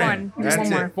four Need in. one. Just That's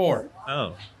one more. it. Four.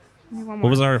 Oh. Maybe one What more.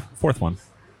 was our fourth one?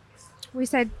 We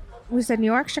said New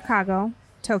York, Chicago,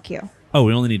 Tokyo. Oh,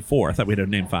 we only need four. I thought we'd have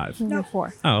named five. We have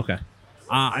four. Oh, okay.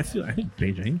 I think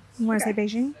Beijing. You want to Okay.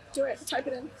 say Beijing? Do it. Type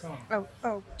it in.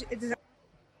 Oh.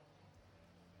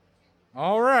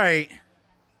 All right.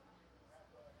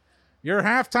 Your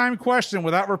halftime question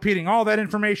without repeating all that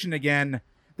information again.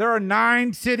 There are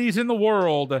 9 cities in the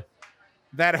world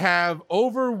that have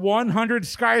over 100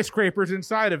 skyscrapers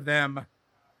inside of them.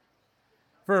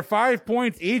 For 5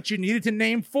 points each, you needed to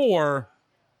name 4.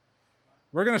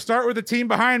 We're going to start with the team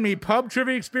behind me. Pub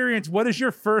Trivia Experience, what is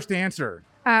your first answer?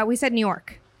 We said New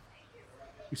York.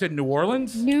 You said New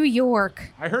Orleans? New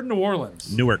York. I heard New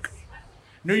Orleans. Newark.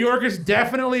 New York is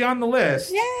definitely on the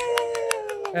list. Yay!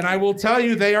 And I will tell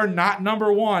you, they are not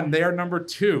number 1. They are number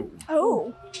 2.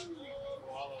 Oh,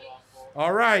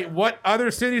 All right. What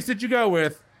other cities did you go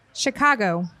with?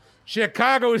 Chicago.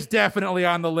 Chicago is definitely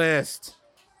on the list.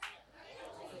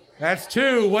 That's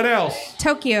 2. What else?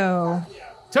 Tokyo.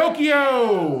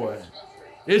 Tokyo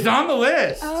is on the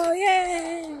list. oh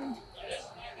yay!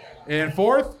 And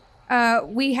 4th?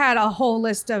 We had a whole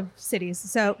list of cities.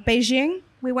 So Beijing,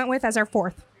 we went with as our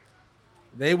 4th.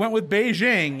 They went with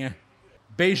Beijing.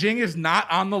 Beijing is not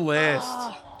on the list.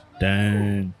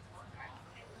 Dang.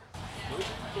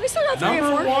 We still got 3 and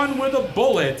Number 4. 1 with a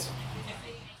bullet.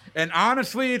 And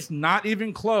honestly, it's not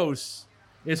even close.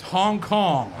 It's Hong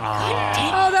Kong.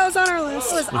 Oh, that was on our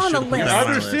list. It was on the should've put list. that on Other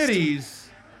our list. cities,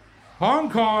 Hong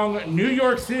Kong, New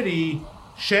York City,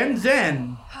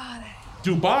 Shenzhen,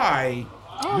 Dubai,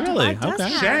 Really? Dubai does Okay.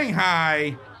 have-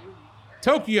 Shanghai,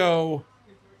 Tokyo,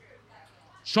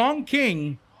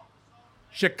 Chongqing,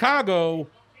 Chicago,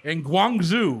 and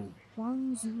Guangzhou.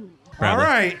 Guangzhou. All Proudly.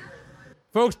 right.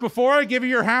 Folks, before I give you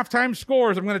your halftime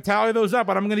scores, I'm going to tally those up,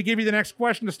 but I'm going to give you the next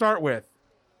question to start with.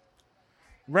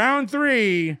 Round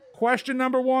 3, question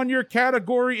number 1, your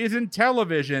category is in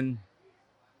television.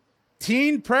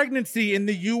 Teen pregnancy in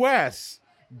the U.S.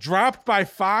 dropped by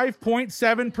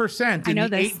 5.7% I in know the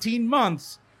this. 18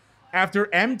 months after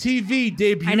MTV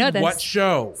I know debuted this. what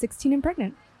show? 16 and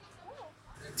pregnant.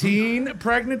 Teen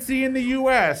pregnancy in the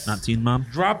U.S. Not Teen Mom.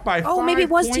 dropped by Oh, maybe it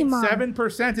was Teen Mom.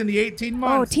 5.7% in the 18 Oh,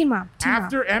 months. Teen Mom.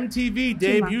 After MTV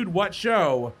Teen Mom. debuted what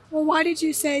show? Well, why did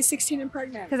you say 16 and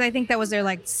pregnant? Because I think that was their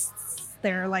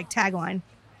tagline.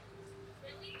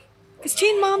 Because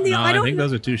Teen Mom, No, I think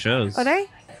those are two shows. Are they?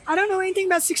 I don't know anything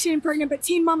about 16 and Pregnant, but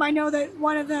Teen Mom, I know that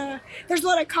there's a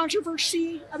lot of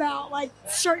controversy about like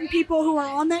certain people who are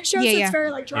on that show. Yeah, so yeah. it's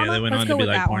very like drama. Yeah, they went Let's on go to be with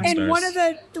like that porn one.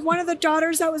 stars. And one of the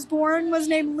daughters that was born was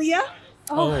named Leah.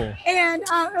 Oh. And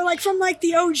like from like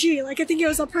the OG, like I think it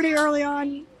was a pretty early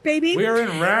on baby. We are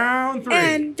in round 3.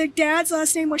 And the dad's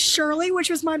last name was Shirley, which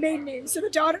was my maiden name. So the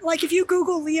daughter, like if you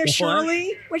Google Leah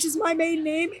Shirley, which is my maiden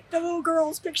name, the little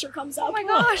girl's picture comes up. Oh my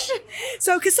gosh.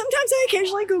 So, because sometimes I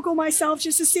occasionally Google myself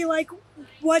just to see like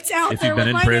what's out If there you've been with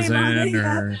in my prison name on it.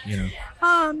 or, you know.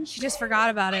 She just forgot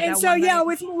about it. And that so one yeah,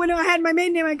 night. when I had my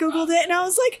maiden name, I Googled it and I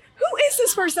was like, who is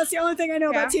this person? That's the only thing I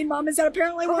know Yeah. about Teen Mom is that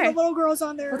apparently one Okay. of the little girls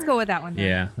on there. Let's go with that one. Then.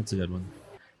 Yeah, that's a good one.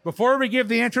 Before we give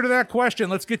the answer to that question,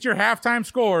 let's get your halftime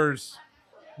scores.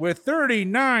 With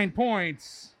 39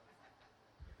 points,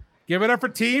 give it up for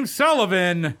Team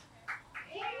Sullivan.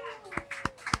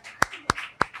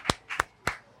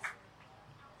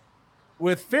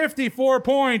 With 54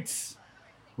 points,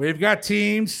 we've got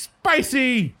Team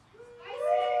Spicy.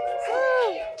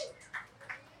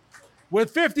 With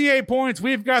 58 points,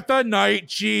 we've got the Night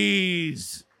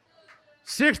Cheese.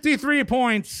 63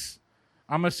 points.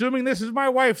 I'm assuming this is my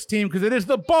wife's team because it is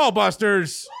the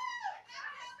Ballbusters.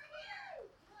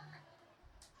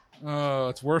 Oh,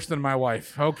 it's worse than my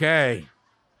wife. Okay.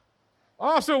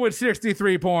 Also with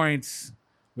 63 points,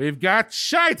 we've got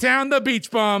Chi-Town, the Beach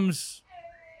Bums.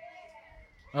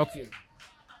 Okay.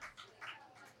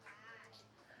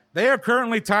 They are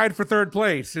currently tied for third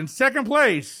place. In second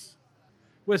place,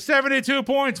 with 72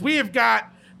 points, we have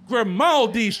got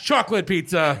Grimaldi's Chocolate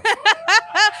Pizza.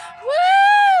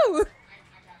 Woo!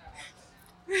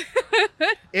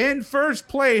 In first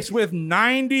place with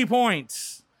 90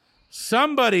 points.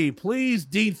 Somebody please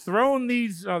dethrone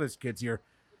these. Oh, this kid's here.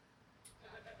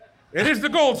 It is the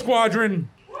Gold Squadron.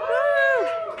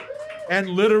 And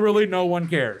literally no one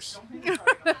cares.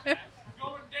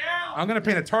 I'm going to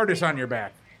paint a TARDIS on your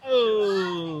back.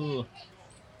 Oh.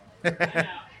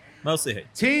 Mostly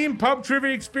hate. Team Pub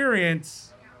Trivia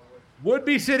Experience would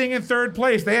be sitting in third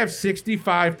place. They have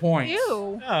 65 points.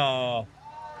 Ew. Oh.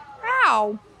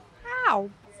 Ow. Ow.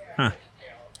 Huh.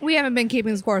 We haven't been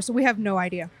keeping score, so we have no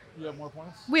idea. You have more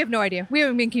points? We have no idea. We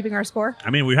haven't been keeping our score. I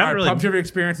mean, we All haven't right, really. Pub Trivia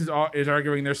Experience is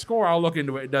arguing their score. I'll look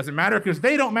into it. It doesn't matter because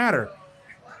they don't matter.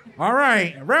 All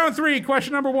right, round 3,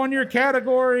 question number 1. Your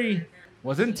category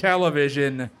was in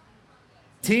television.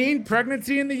 Teen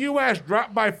pregnancy in the U.S.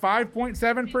 dropped by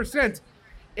 5.7%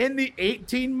 in the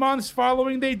 18 months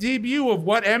following the debut of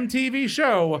what MTV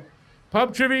show?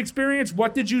 Pub Trivia Experience,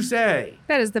 what did you say?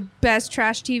 That is the best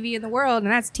trash TV in the world,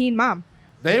 and that's Teen Mom.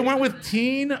 They went with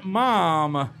Teen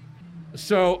Mom.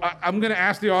 So I'm going to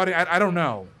ask the audience. I don't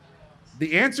know.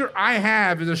 The answer I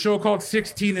have is a show called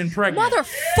 16 and Pregnant.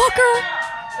 Motherfucker!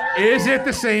 Is it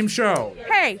the same show?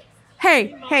 Hey.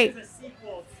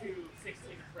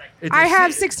 It's I a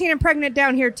have se- 16 and Pregnant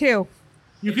down here, too.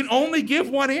 You can only give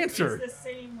one answer. the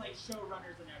same like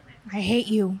showrunners and everything. I hate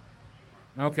you.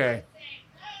 Okay.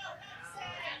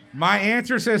 My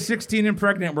answer says 16 and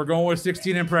Pregnant. We're going with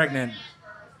 16 and Pregnant.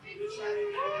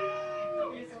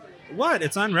 What?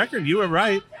 It's on record. You were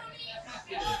right.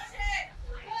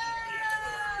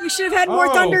 You should have had more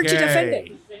thunder to Okay. defend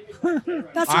it.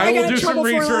 That's what I I got will in do some trouble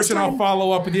for last research and I'll time.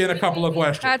 follow up with you in a couple of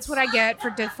questions. That's what I get for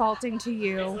defaulting to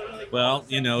you. Well,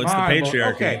 you know, it's Fine, the well,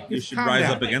 patriarchy. okay, You just should calm rise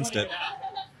down. up against it.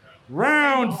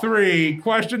 Round 3,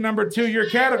 question number 2. Your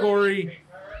category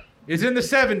is in the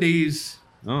 70s.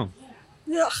 Oh. Ugh.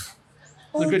 It was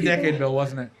a Old good people. decade, Bill,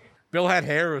 wasn't it? Bill had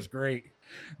hair. It was great.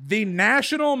 The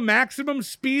National Maximum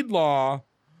Speed Law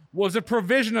was a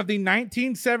provision of the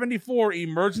 1974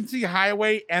 Emergency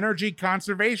Highway Energy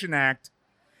Conservation Act,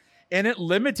 and it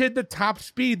limited the top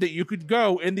speed that you could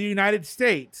go in the United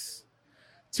States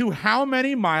to how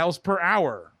many miles per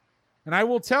hour. And I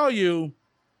will tell you,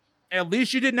 at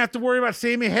least you didn't have to worry about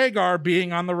Sammy Hagar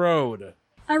being on the road.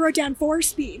 I wrote down 4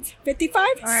 speeds: 55,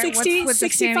 All right, 60, what's the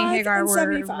 65, Sammy Hagar and word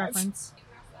 75. reference?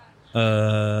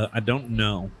 I don't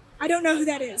know. I don't know who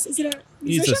that is. Is it a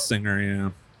He's musician? a singer, yeah.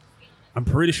 I'm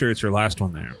pretty sure it's your last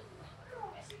one there.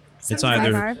 It's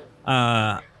either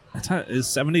 75? is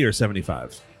 70 or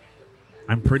 75.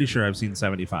 I'm pretty sure I've seen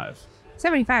 75.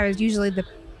 75 is usually the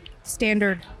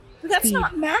standard. But that's speed.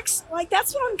 not max. Like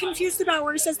that's what I'm confused about.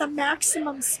 Where it says the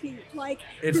maximum speed. Like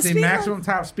It's the speed maximum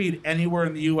top speed anywhere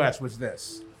in the U.S. was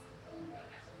this.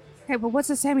 Hey, but what's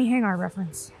the Sammy Hagar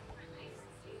reference?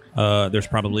 There's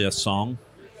probably a song.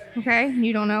 Okay,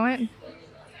 you don't know it?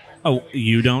 Oh,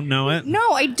 you don't know it?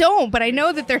 No, I don't, but I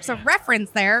know that there's a reference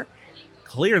there.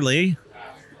 Clearly.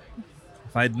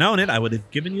 If I'd known it, I would have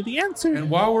given you the answer. And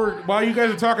while you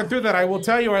guys are talking through that, I will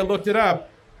tell you I looked it up.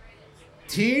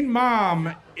 Teen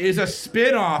Mom is a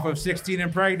spin-off of 16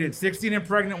 and Pregnant. 16 and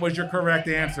Pregnant was your correct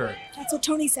answer. That's what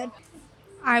Tony said.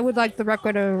 I would like the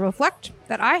record to reflect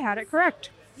that I had it correct.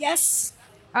 Yes.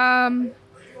 Let's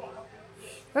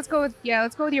go with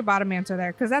your bottom answer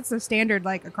there, because that's the standard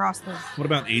like across the. What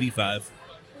about 85?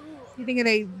 You think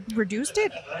they reduced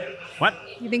it? What?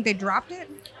 You think they dropped it?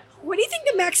 What do you think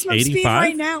the maximum speed 85?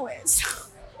 right now is?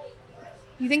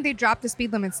 You think they dropped the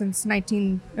speed limit since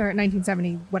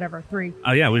 1970 whatever 3?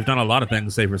 Oh yeah, we've done a lot of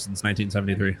things safer since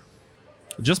 1973.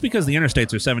 Just because the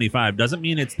interstates are 75 doesn't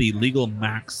mean it's the legal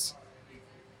max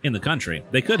in the country.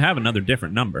 They could have another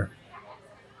different number.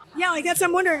 Yeah, like that's what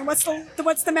I'm wondering. What's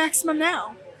the maximum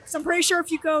now? So I'm pretty sure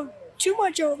if you go too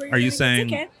much over, Are you gonna get a saying-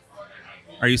 ticket.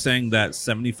 Are you saying that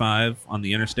 75 on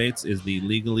the interstates is the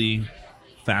legally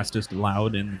fastest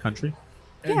allowed in the country?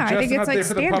 And Yeah, I just think an it's, like, update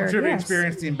for the Pub standard, Trivia yes.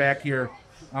 Experience team back here.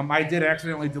 I did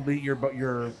accidentally delete your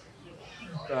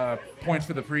points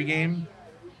for the pregame.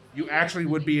 You actually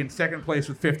would be in second place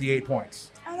with 58 points.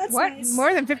 Oh, that's What? nice.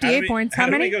 More than 58 points? How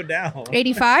many? go down?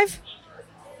 85?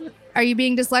 Are you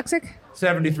being dyslexic?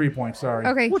 73 points, sorry.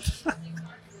 Okay.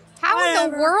 How in the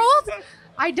Whatever. world?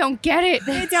 I don't get it.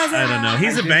 It doesn't. I don't know.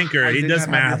 He's a banker. I He did does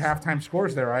not have math. your halftime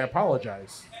scores there. I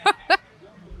apologize.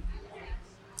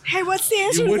 Hey, what's the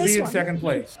answer You to would this be in one? second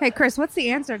place. Hey, Chris, what's the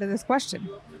answer to this question?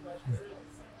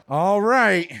 All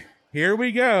right, here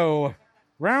we go.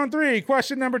 Round 3,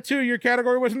 question number 2. Your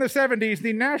category was in the 70s.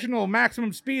 The National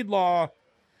Maximum Speed Law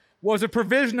was a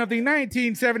provision of the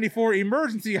 1974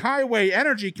 Emergency Highway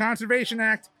Energy Conservation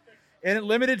Act, and it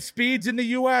limited speeds in the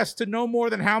U.S. to no more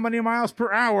than how many miles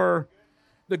per hour.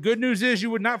 The good news is you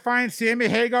would not find Sammy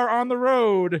Hagar on the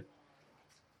road.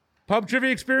 Pub Trivia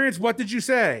Experience, what did you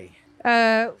say?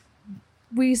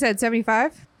 We said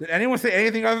 75. Did anyone say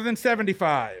anything other than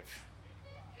 75?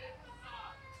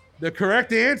 The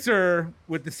correct answer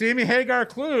with the Sammy Hagar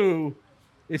clue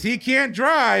is he can't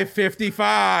drive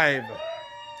 55.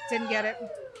 Didn't get it.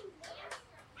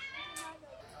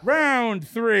 Round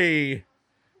 3.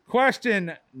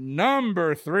 Question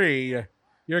number 3.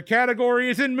 Your category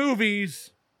is in movies.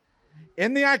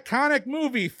 In the iconic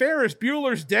movie Ferris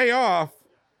Bueller's Day Off,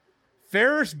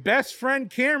 Ferris' best friend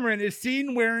Cameron is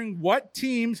seen wearing what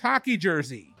team's hockey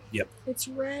jersey? Yep. It's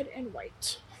red and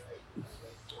white.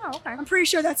 Oh, okay. I'm pretty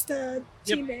sure that's the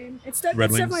Yep. team name. It's Red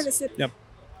definitely Wings. the city. Yep.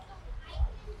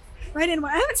 Red and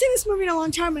white. I haven't seen this movie in a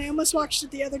long time, and I almost watched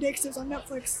it the other day because it was on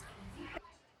Netflix.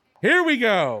 Here we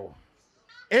go.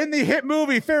 In the hit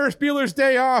movie Ferris Bueller's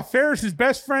Day Off, Ferris's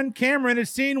best friend Cameron is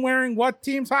seen wearing what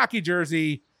team's hockey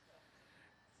jersey?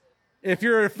 If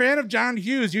you're a fan of John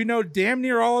Hughes, you know damn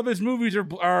near all of his movies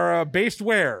are based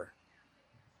where?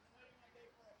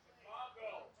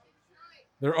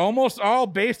 They're almost all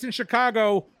based in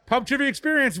Chicago. Pub Trivia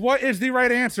Experience, what is the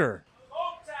right answer?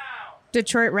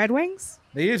 Detroit Red Wings?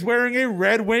 He is wearing a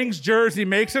Red Wings jersey.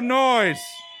 Make some noise.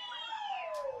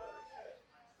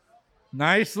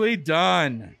 Nicely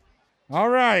done. All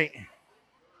right.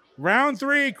 Round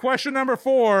 3, question number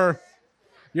 4.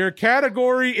 Your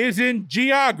category is in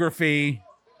geography.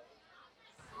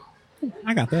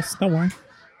 I got this. Don't worry.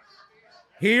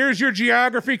 Here's your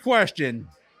geography question.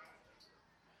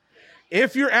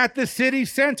 If you're at the city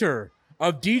center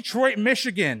of Detroit,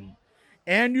 Michigan,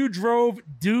 and you drove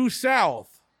due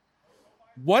south,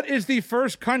 what is the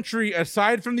first country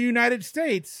aside from the United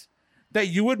States that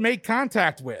you would make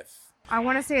contact with? I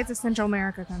want to say it's a Central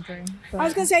America country. I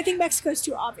was going to say, I think Mexico's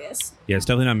too obvious. Yeah, it's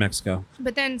definitely not Mexico.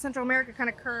 But then Central America kind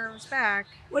of curves back.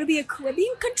 Would it be a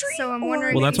Caribbean country? So I'm Or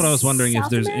wondering- Well, that's what I was maybe wondering, if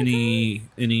South there's America?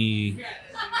 any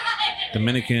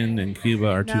Dominican and Cuba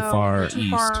are too far too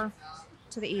east. far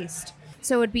to the east.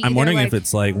 So it would be I'm either wondering like, if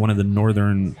it's like one of the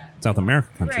northern South America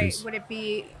right. countries. Would it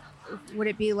be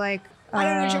like I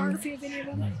don't know geography of any of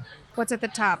them. what's at the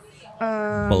top?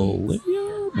 Bolivia?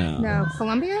 No. No,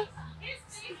 Colombia?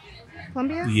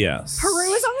 Colombia? Yes.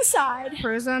 Peru is on the side.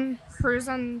 Peru's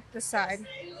on the side.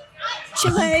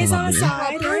 Chile is on Colombia. the Well,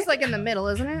 side. Peru's like in the middle,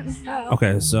 isn't it? Oh.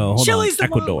 Okay, so hold Chile's the on.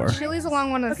 one- Ecuador. Chile's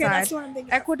along one of the Okay, sides. that's what I'm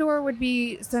thinking. of. Ecuador would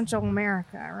be Central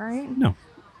America, right? No.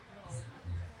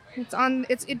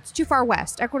 It's too far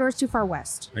west. Ecuador is too far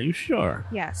west. Are you sure?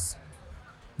 Yes.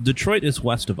 Detroit is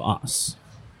west of us.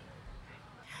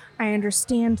 I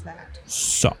understand that.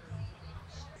 So.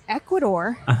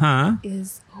 Ecuador Uh-huh.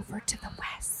 is over to the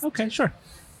west. Okay, sure.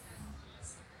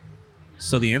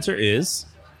 So the answer is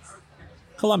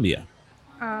Colombia.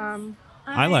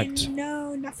 I liked.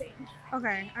 know nothing.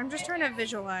 Okay, I'm just trying to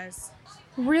visualize.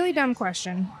 Really dumb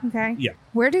question, okay? Yeah.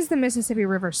 Where does the Mississippi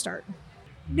River start?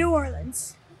 New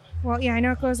Orleans. Well, yeah, I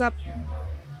know it goes up.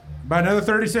 About another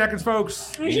 30 seconds,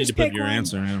 folks. I You need just to put pick your one.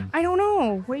 answer in. I don't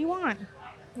know. What do you want?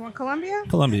 You want Colombia?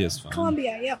 Columbia is fine.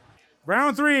 Columbia, yep.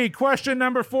 Round 3, question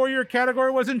number 4. Your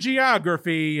category was in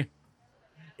geography.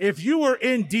 If you were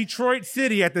in Detroit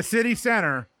City at the city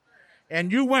center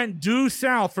and you went due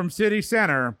south from city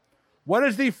center, what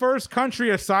is the first country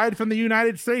aside from the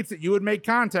United States that you would make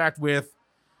contact with?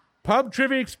 Pub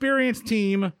Trivia Experience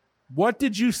team, what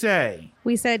did you say?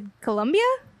 We said Colombia?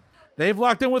 They've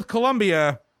locked in with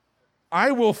Colombia.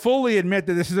 I will fully admit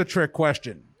that this is a trick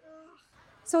question.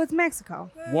 So it's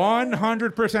Mexico.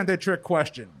 100% a trick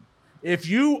question. If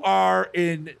you are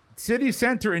in city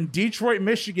center in Detroit,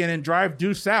 Michigan, and drive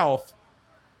due south,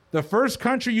 the first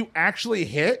country you actually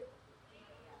hit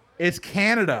is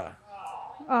Canada.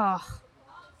 Oh.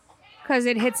 Because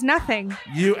it hits nothing.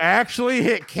 You actually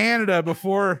hit Canada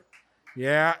before.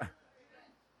 Yeah.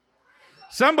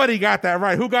 Somebody got that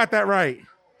right. Who got that right?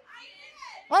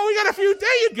 Oh, we got a few.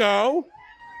 There you go.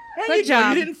 There Good you go.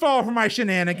 job. You didn't fall for my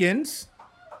shenanigans.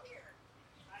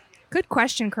 Good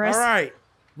question, Chris. All right.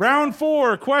 Round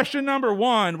 4, question number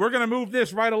 1. We're going to move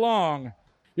this right along.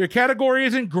 Your category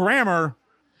isn't grammar.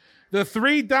 The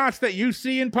 3 dots that you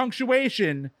see in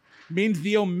punctuation means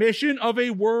the omission of a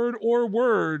word or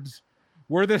words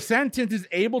where the sentence is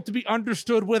able to be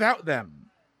understood without them.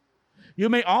 You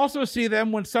may also see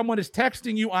them when someone is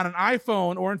texting you on an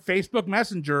iPhone or in Facebook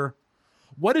Messenger.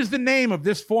 What is the name of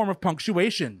this form of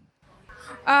punctuation?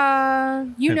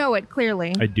 You know it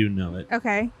clearly. I do know it.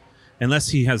 Okay. Unless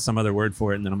he has some other word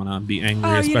for it, and then I'm gonna be angry,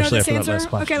 Oh, you know especially this after answer? that last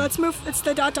question. Okay, let's move. It's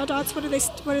the dot dot dots. What are they?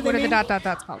 What are they? What are the mean? dot dot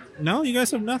dots called? No, you guys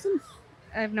have nothing.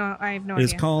 I have no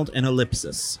It's idea. called an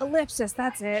ellipsis. Ellipsis,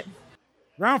 that's it.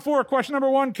 Round 4, question number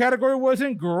 1, category was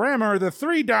in grammar. The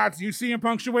 3 dots you see in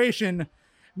punctuation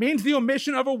means the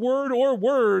omission of a word or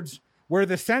words where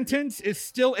the sentence is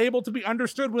still able to be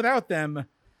understood without them.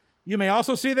 You may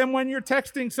also see them when you're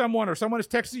texting someone or someone is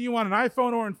texting you on an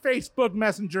iPhone or in Facebook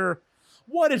Messenger.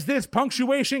 What is this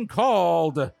punctuation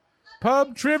called?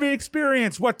 Pub Trivia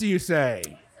Experience, what do you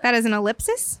say? That is an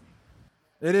ellipsis?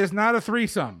 It is not a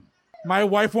threesome. My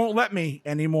wife won't let me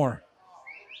anymore.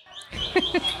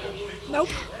 Nope.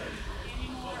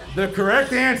 The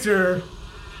correct answer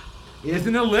is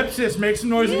an ellipsis. Make some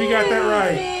noise if you got that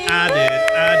right. I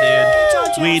Good job,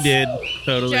 did. Jeff. We did.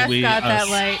 Totally. Jeff we, got that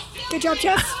us. right. Good job,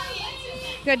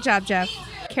 Jeff. Good job, Jeff.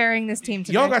 Carrying this team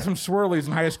today. Y'all got some swirlies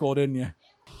in high school, didn't you?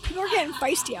 People are getting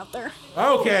feisty out there.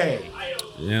 Okay.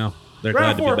 Yeah. They're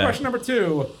Round glad 4, to be back. question number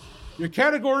 2. Your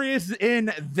category is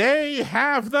in They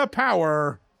Have the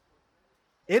Power.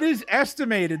 It is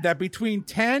estimated that between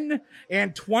 10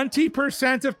 and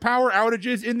 20% of power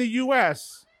outages in the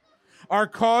U.S. are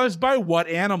caused by what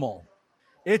animal?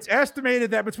 It's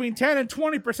estimated that between 10 and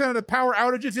 20% of the power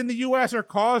outages in the U.S. are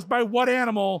caused by what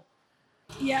animal?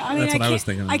 Yeah, I mean, That's what I was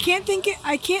thinking. I can't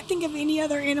think of any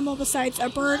other animal besides a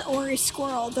bird or a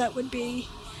squirrel that would be.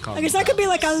 I guess that could be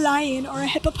like a lion or a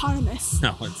hippopotamus.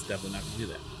 No, it's definitely not going to do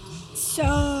that. So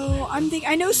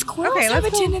I know squirrels Okay, have a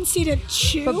let's go. tendency to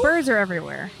chew. But birds are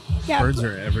everywhere. Yeah, Birds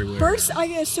are everywhere. Birds, I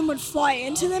assume, would fly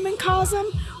into them and cause them.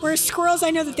 Whereas squirrels, I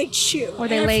know that they chew. Or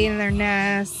they And lay in their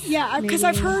nests. Yeah, because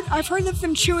I've maybe. heard of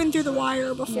them chewing through the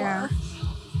wire before. Yeah.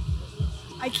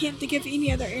 I can't think of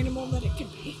any other animal that it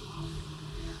could be.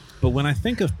 But when I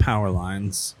think of power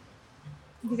lines,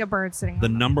 I think a bird sitting the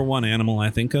on them number one animal I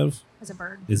think of as a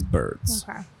bird. is birds.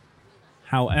 Okay.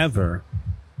 However,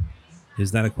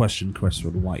 is that a question Chris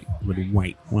would White.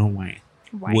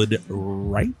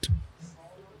 right?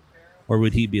 Or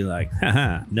would he be like,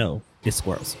 haha, no, it's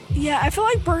squirrels? Yeah, I feel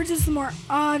like birds is the more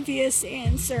obvious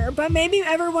answer, but maybe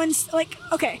everyone's like,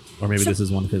 okay. Or maybe so- this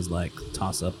is one of his like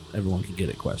toss up, everyone can get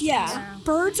it questions. Yeah,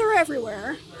 birds are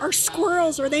everywhere. Are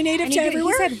squirrels, are they native And to he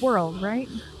everywhere? said world, right?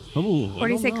 Ooh, Or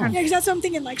do you say yeah, country? because that's what I'm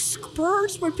thinking. Like,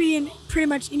 birds would be in pretty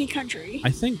much any country. I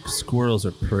think squirrels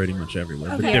are pretty much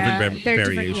everywhere, but Okay. different Yeah, they're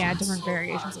variations. different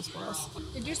variations of squirrels.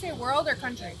 Did you say world or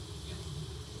country?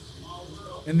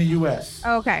 In the U.S.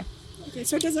 Oh, okay. Okay,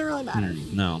 so it doesn't really matter.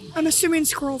 No, I'm assuming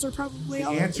squirrels are probably The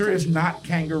all over answer is not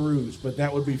kangaroos, but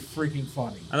that would be freaking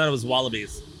funny. I thought it was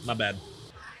wallabies. My bad.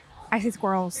 I say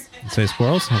squirrels. Say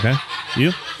squirrels. Okay,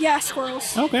 you? Yeah,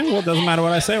 squirrels. Okay, well, it doesn't matter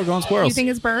what I say. We're going squirrels. You think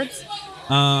it's birds?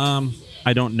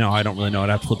 I don't know. I don't really know. I'd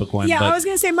have to flip a coin. Yeah, but I was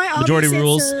gonna say my majority obvious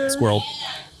rules. answer- Squirrel.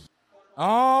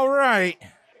 All right.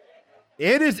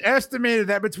 It is estimated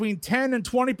that between 10 and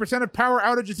 20% of power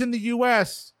outages in the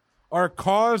U.S. are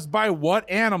caused by what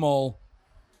animal?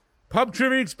 Pub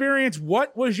Trivia Experience,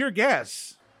 what was your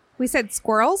guess? We said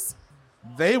squirrels.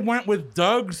 They went with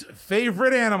Doug's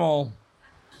favorite animal.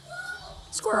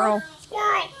 Squirrel.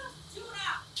 Squirrel.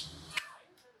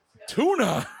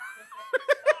 Tuna.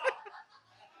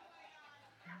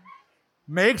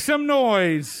 Make some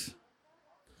noise.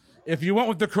 If you went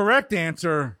with the correct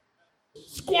answer,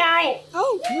 squirrel.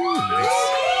 Oh.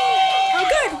 Oh,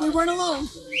 good. We weren't alone.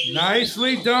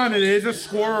 Nicely done. It is a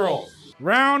squirrel.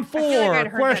 Round feel like 4. I'd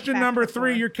heard Question that fact number before.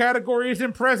 3. Your category is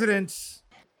in presidents.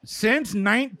 Since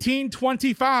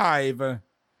 1925,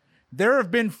 there have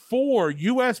been 4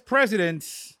 U.S.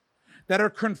 presidents that are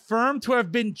confirmed to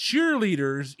have been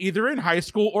cheerleaders either in high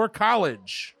school or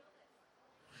college.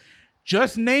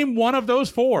 Just name one of those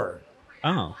 4.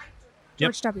 Oh.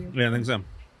 George W. Yeah, I think so.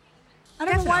 I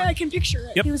don't know why I can picture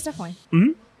it. Yep. He was definitely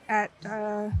Mhm. at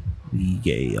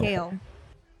Yale. Yale.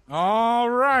 All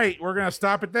right, we're going to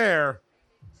stop it there.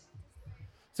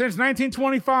 Since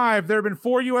 1925, there have been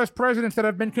 4 U.S. presidents that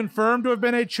have been confirmed to have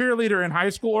been a cheerleader in high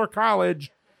school or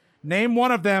college. Name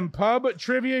one of them. Pub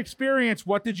trivia experience.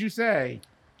 What did you say?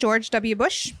 George W.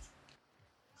 Bush.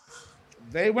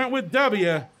 They went with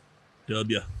W.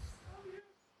 W.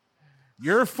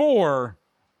 You're 4.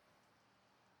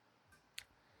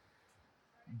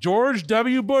 George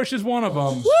W. Bush is one of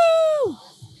them. Woo!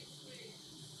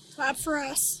 Clap for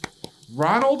us.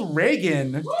 Ronald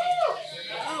Reagan.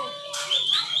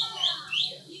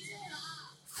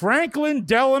 Franklin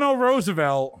Delano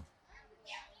Roosevelt.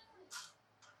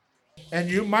 And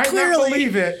you might not Clearly.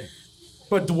 believe it,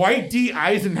 but Dwight D.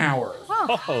 Eisenhower.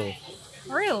 Oh,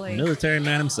 Really? military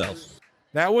man himself.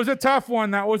 That was a tough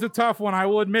one. I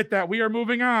will admit that. We are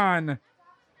moving on.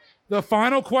 The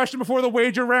final question before the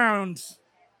wager rounds.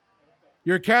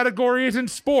 Your category is in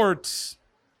sports.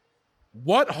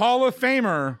 What Hall of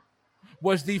Famer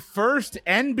was the first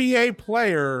NBA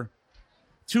player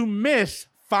to miss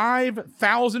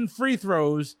 5,000 free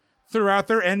throws throughout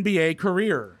their NBA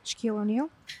career? Shaquille O'Neal.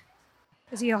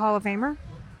 Is he a Hall of Famer?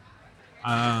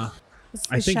 I Is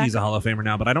think Shaq- he's a Hall of Famer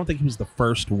now, but I don't think he was the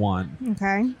first one.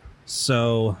 Okay.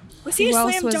 So, Was he Who a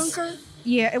else slam was- dunker?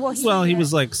 Yeah. Well, he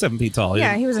was like 7 feet tall.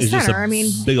 Yeah, he was a He's just center. I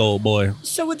mean- big old boy.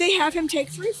 So would they have him take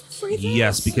free throws?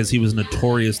 Yes, because he was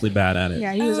notoriously bad at it.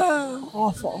 Yeah, he was Oh.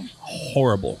 awful.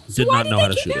 Horrible. So Did why not did know they how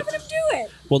to keep shoot having it. him do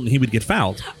it? Well, he would get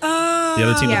fouled. Oh. The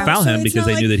other team Yeah. would foul So him it's because not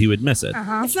they knew like- that he would miss it.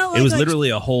 Uh-huh. It's not It was like- literally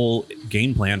a whole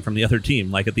game plan from the other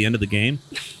team. Like at the end of the game,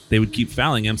 they would keep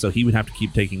fouling him, so he would have to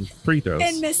keep taking free throws.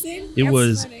 and missing. It That's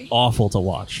was funny. awful to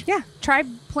watch. Yeah. Try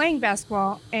playing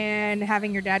basketball and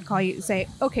having your dad call you say,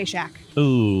 "Okay, Shaq."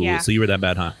 Ooh, Yeah. so you were that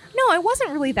bad, huh? No, it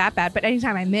wasn't really that bad, but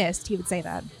anytime I missed, he would say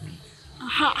that.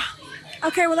 Aha.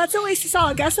 Okay, well that's at least a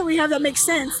solid guess that we have that makes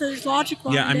sense. There's logic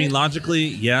behind Yeah, I mean, it. logically,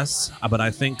 yes, but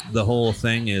I think the whole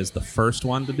thing is the first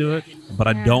one to do it, but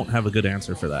I Yeah. don't have a good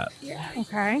answer for that.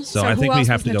 Okay. So I who think we else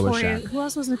have was to go with notorious- Shaq. Who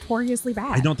else was notoriously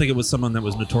bad? I don't think it was someone that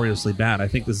was notoriously bad. I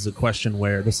think this is a question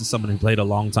where this is someone who played a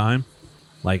long time,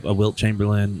 like a Wilt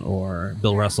Chamberlain or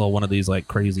Bill Russell, one of these like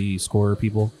crazy scorer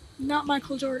people. Not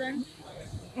Michael Jordan.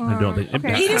 I don't think-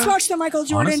 Okay. He just watched the Michael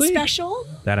Jordan Honestly? special.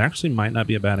 That actually might not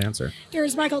be a bad answer. There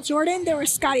was Michael Jordan. There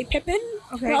was Scottie Pippen.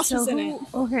 Okay, Who else so was in it?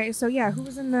 Okay, so yeah, who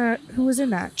was in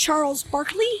that? Charles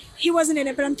Barkley. He wasn't in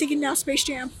it, but I'm thinking now Space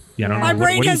Jam. Yeah, I don't Yeah. know. My What-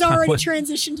 brain what are you has talking- already what-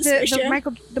 transitioned to Space Jam.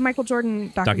 The Michael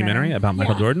Jordan documentary about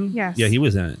Michael Yeah. Jordan. Yes. Yeah, he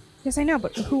was in it. Yes, I know,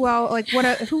 but who else? Like what?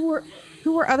 Who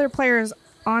were other players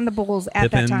on the Bulls at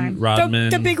Pippen, that time? Rodman,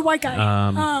 the big white guy.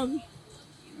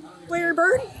 Larry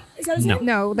Bird. Is that his No. name?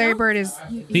 No, Larry No? Bird is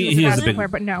He is a basketball big player,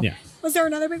 but no. Yeah. Was there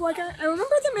another big white guy? I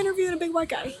remember them interviewing a big white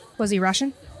guy. Was he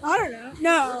Russian? I don't know.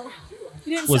 No.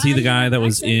 He didn't Was he sound the guy like that an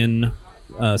was accent.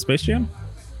 in Space Jam?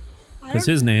 I Because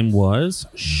don't- his name was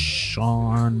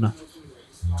Sean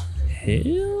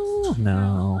Hill.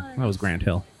 No, that was Grant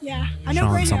Hill. Yeah, I know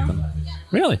Sean Grant Hill. something.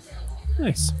 Really?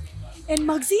 Nice. And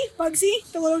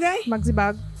Bugsy, the little guy. Muggsy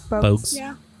Bogues. Bogues.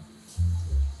 Yeah.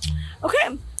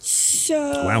 Okay,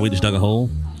 so. Wow, we just dug a hole.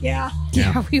 Yeah.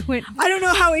 Yeah, we went I don't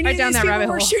know how any Right of down these that people rabbit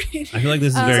were hole. shooting. I feel like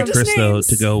this is very just Chris though names.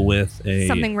 to go with a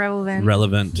something relevant.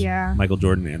 relevant Yeah. Michael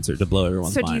Jordan answer to blow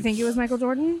everyone's So mind. do you think it was Michael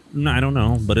Jordan? No, I don't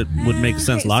know, but it would make sense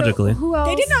Okay, so logically. who else?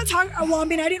 They did not talk. Well, I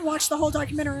mean, I didn't watch the whole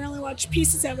documentary. I only watched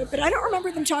pieces of it, but I don't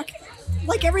remember them talking.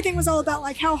 Like everything was all about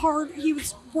like how hard he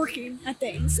was working at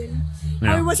things and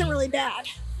how Yeah. he wasn't really bad.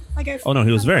 Like I. Oh no,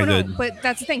 he was very Oh, no, good. but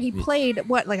that's the thing. He played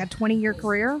what, like a 20-year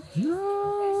career?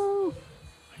 No.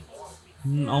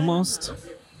 Almost.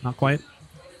 Not quite.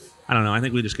 I don't know. I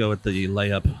think we just go with the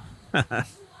layup.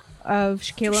 Of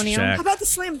Shaquille O'Neal? Shaq. How about the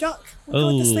slam dunk? We'll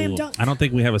go with the slam dunk. I don't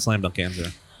think we have a slam dunk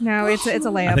answer. No, it's a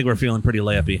layup. I think we're feeling pretty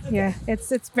layuppy. yeah,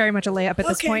 it's very much a layup at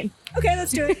this Okay. point. Okay,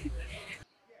 let's do it.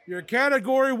 Your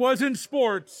category was in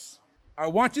sports. I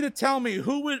want you to tell me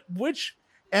which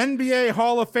NBA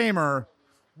Hall of Famer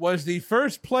was the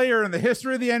first player in the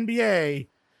history of the NBA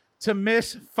to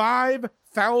miss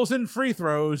 5,000 free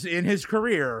throws in his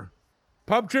career.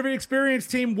 Pub Trivia Experience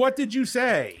team, what did you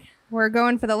say? We're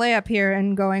going for the layup here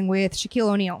and going with Shaquille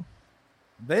O'Neal.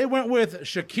 They went with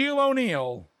Shaquille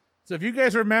O'Neal. So if you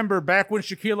guys remember back when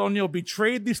Shaquille O'Neal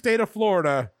betrayed the state of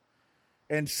Florida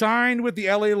and signed with the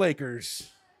LA Lakers,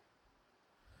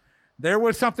 there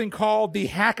was something called the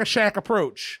hack-a-shack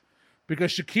approach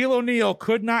because Shaquille O'Neal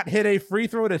could not hit a free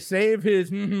throw to save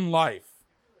his life.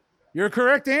 Your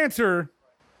correct answer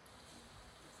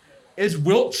is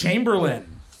Wilt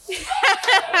Chamberlain.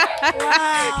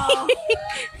 Wow.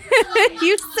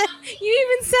 You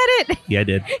even said it. Yeah, I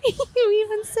did. You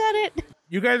even said it.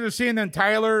 You guys have seen them,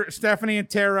 Tyler, Stephanie, and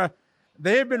Tara.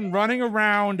 They have been running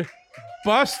around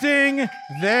busting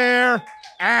their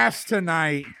ass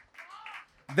tonight.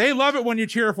 They love it when you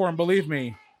cheer for them, believe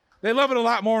me. They love it a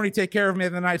lot more when you take care of them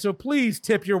in the night, so please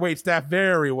tip your wait staff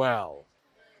very well.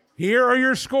 Here are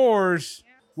your scores.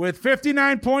 With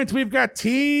 59 points, we've got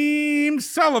Team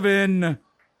Sullivan.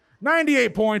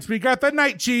 98 points, we got the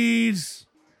Night Cheese.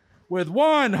 With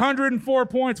 104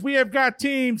 points, we have got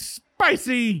Team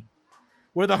Spicy.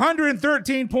 With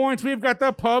 113 points, we've got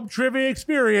the Pub Trivia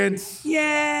Experience.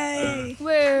 Yay.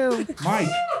 Woo. My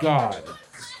God.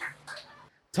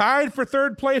 Tied for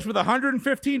third place with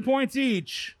 115 points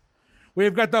each,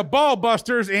 we've got the Ball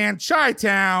Busters and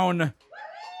Chi-Town.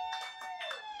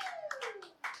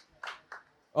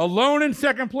 Alone in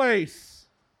second place,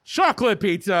 Chocolate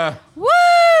Pizza. Woo!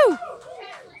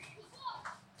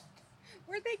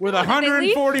 Where'd they With go? Did they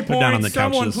leave? 140 They're down on points, the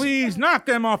someone couches. please knock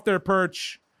them off their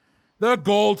perch. The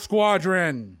Gold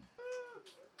Squadron.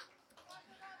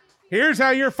 Here's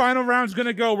how your final round's going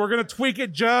to go. We're going to tweak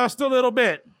it just a little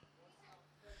bit.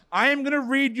 I am going to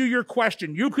read you your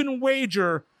question. You can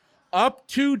wager up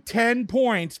to 10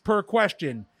 points per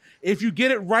question. If you get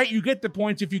it right, you get the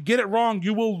points. If you get it wrong,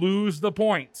 you will lose the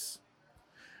points.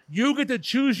 You get to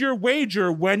choose your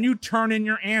wager when you turn in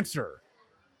your answer.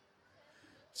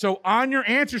 So on your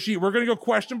answer sheet, we're going to go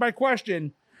question by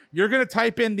question. You're going to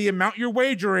type in the amount you're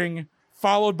wagering,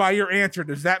 followed by your answer.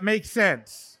 Does that make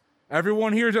sense?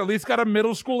 Everyone here's at least got a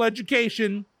middle school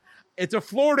education. It's a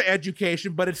Florida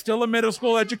education, but it's still a middle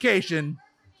school education.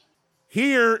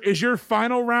 Here is your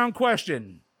final round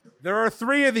question. There are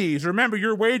 3 of these. Remember,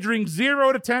 you're wagering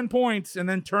 0 to 10 points and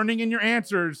then turning in your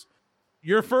answers.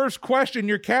 Your first question,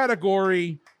 your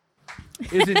category,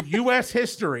 is in U.S.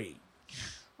 history.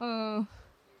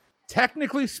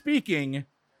 Technically speaking,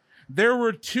 there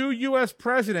were 2 U.S.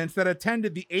 presidents that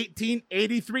attended the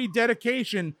 1883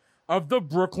 dedication of the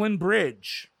Brooklyn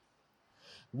Bridge.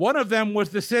 One of them was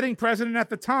the sitting president at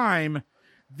the time.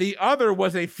 The other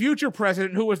was a future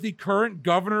president who was the current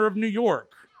governor of New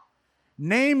York.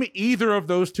 Name either of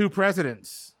those 2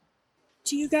 presidents.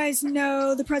 Do you guys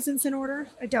know the presidents in order?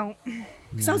 I don't.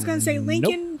 Because I was going to say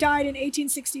Lincoln died in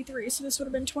 1863, so this would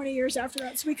have been 20 years after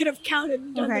that. So we could have counted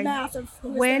and done Okay. the math of who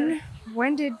was there.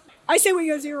 When did I say we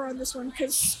go 0 on this one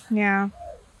because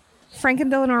Franklin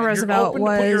Delano And Roosevelt you're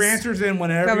open to put your was answers in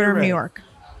whenever governor you're of New ready. York?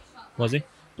 Was he?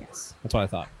 Yes. That's what I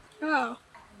thought.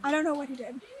 I don't know what he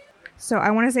did. So I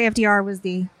want to say FDR was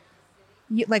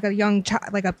like a young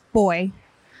child, like a boy.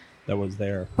 That was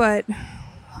there. But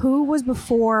who was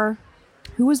before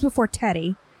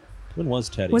Teddy? When was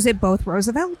Teddy? Was it both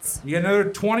Roosevelts? You got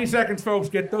another 20 seconds, folks.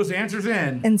 Get those answers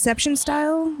in. Inception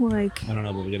style? Like, I don't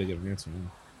know, but we got to get an answer now.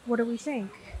 what do we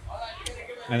think?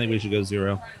 I think we should go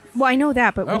 0. Well, I know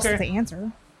that, but what's Okay. the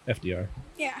answer? FDR.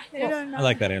 Yeah, I don't know. I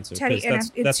like that answer. Teddy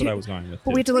 'cause and that's two- what I was going with.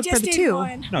 But too. we have to look We for just the need 2.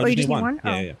 one. No, oh, you just just need need one. one?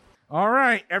 Yeah, Oh. yeah. All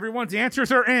right, everyone's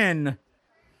answers are in.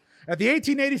 At the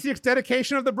 1886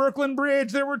 dedication of the Brooklyn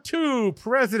Bridge, there were 2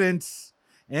 presidents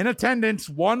in attendance.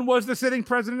 One was the sitting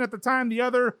president at the time, the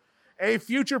other a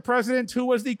future president who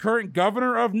was the current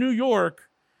governor of New York.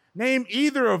 Name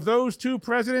either of those 2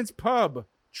 presidents' pub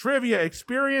trivia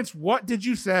experience. What did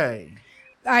you say?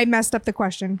 I messed up the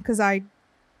question because I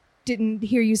didn't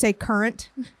hear you say current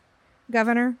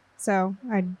governor. So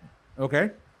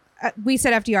Okay. we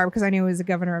said FDR because I knew he was the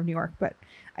governor of New York, but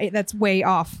that's way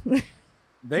off.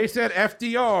 They said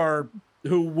FDR,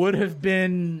 who would have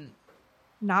been...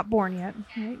 Not born yet,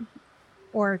 right?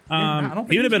 Or I don't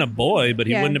think He would have he's- been a boy, but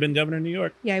he Yeah. wouldn't have been governor of New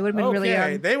York. yeah, he would have been really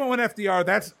Okay, young. they went with FDR.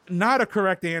 That's not a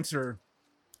correct answer.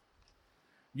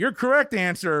 Your correct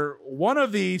answer, one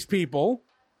of these people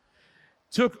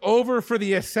took over for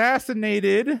the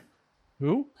assassinated...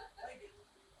 Who?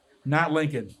 Not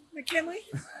Lincoln. McKinley?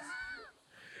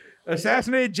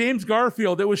 Assassinated James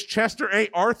Garfield. It was Chester A.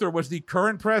 Arthur was the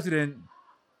current president.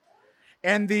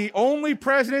 And the only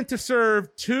president to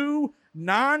serve 2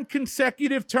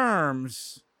 non-consecutive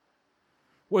terms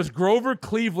was Grover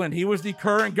Cleveland. He was the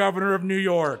current governor of New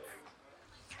York.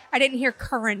 I didn't hear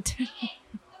current.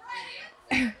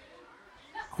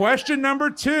 Question number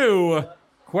 2.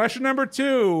 Question number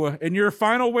 2. In your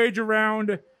final wager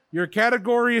round, your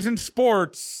category is in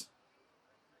sports.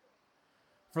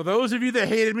 For those of you that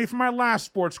hated me for my last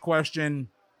sports question,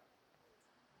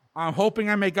 I'm hoping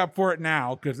I make up for it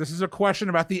now because this is a question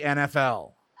about the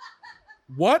NFL.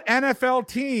 What NFL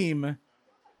team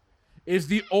is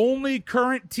the only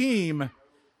current team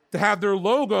to have their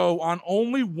logo on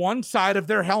only one side of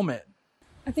their helmet?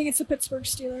 I think it's the Pittsburgh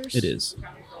Steelers. It is.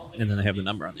 And then they have the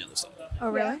number on the other side. Oh,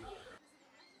 really?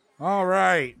 All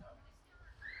right.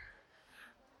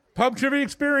 Pub trivia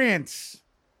experience.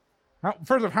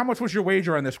 First off, how much was your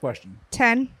wager on this question?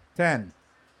 10. 10.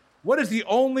 What is the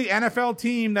only NFL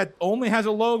team that only has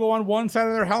a logo on one side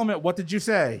of their helmet? What did you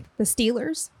say? The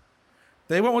Steelers.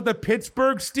 They went with the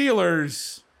Pittsburgh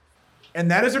Steelers. And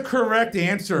that is a correct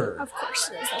answer. Of course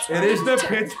it is. That's It is the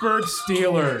Pittsburgh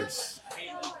Steelers.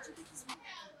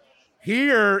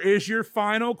 Here is your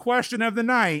final question of the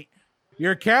night.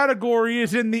 Your category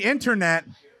is in the internet.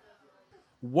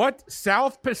 What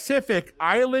South Pacific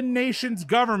island nation's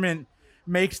government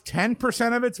makes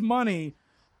 10% of its money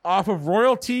off of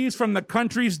royalties from the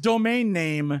country's domain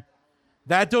name?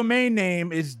 That domain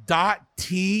name is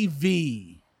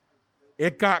 .tv.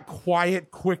 It got quiet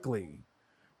quickly.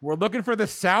 We're looking for the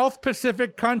South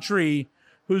Pacific country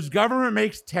whose government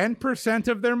makes 10%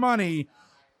 of their money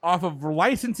off of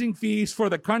licensing fees for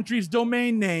the country's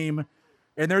domain name,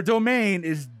 and their domain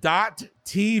is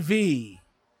 .tv.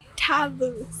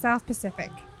 Tavu. South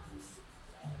Pacific.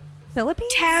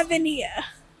 Philippines? Tavernier.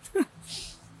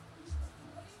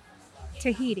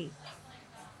 Tahiti.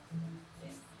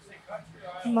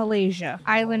 Malaysia.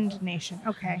 Island nation.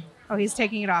 Okay. Oh, he's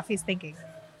taking it off. He's thinking.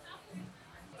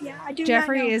 Yeah, I do not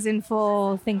Jeffrey know. is in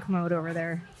full think mode over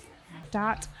there.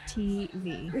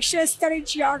 .tv. We should have studied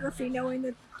geography knowing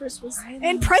that Chris was...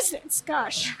 And presidents,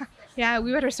 gosh. Yeah,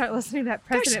 we better start listening to that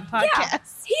president Gosh, yeah.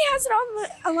 podcast. He has it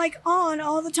on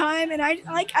all the time, and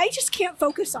I just can't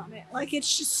focus on it. Like,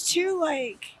 it's just too,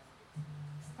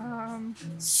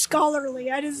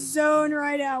 scholarly. I just zone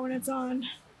right out when it's on.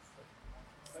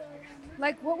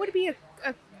 Like, what would be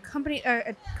a country,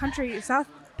 South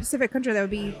Pacific country that would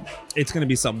be... It's going to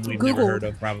be something we've Googled. never heard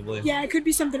of, probably. Yeah, it could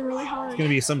be something really hard. It's going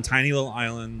to be some tiny little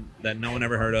island that no one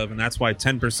ever heard of, and that's why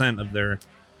 10% of their,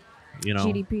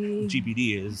 GDP.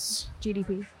 GPD is...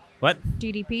 GDP. What?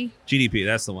 GDP. GDP,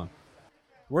 that's the one.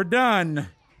 We're done.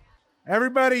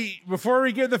 Everybody, before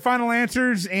we give the final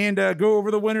answers and go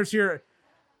over the winners here,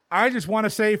 I just want to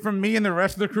say from me and the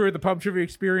rest of the crew at the Pub Trivia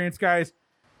Experience, guys,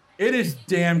 it is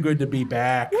damn good to be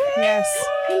back. Yes.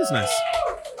 It is nice.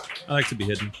 I like to be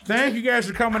hidden. Thank you guys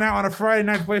for coming out on a Friday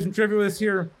night to play some trivia with us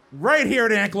here, right here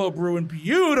at Anklo Brew in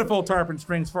beautiful Tarpon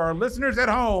Springs. For our listeners at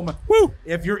home, Woo!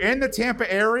 if you're in the Tampa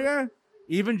area,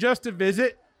 even just to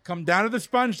visit, come down to the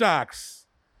Sponge Docks.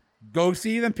 Go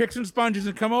see them, pick some sponges,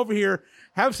 and come over here.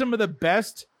 Have some of the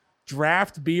best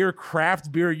draft beer,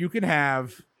 craft beer you can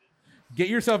have. Get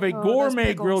yourself a those gourmet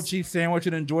pickles. grilled cheese sandwich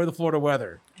and enjoy the Florida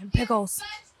weather. And pickles.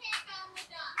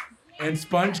 And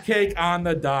sponge cake on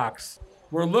the docks.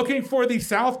 We're looking for the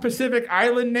South Pacific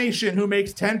island nation who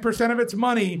makes 10% of its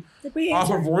money Did we off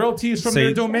answer? of royalties from Say-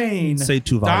 their domain. say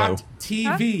Tuvalu.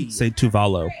 .tv. Say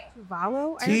Tuvalu.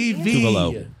 Tuvalu? TV.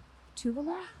 Tuvalu.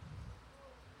 Tuvalu?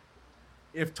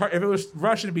 If it was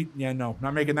Russian, it'd be... Yeah, no,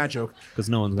 not making that joke. Because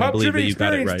no one's going to Pub believe that Trivia you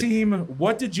got it Experience right. team,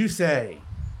 what did you say?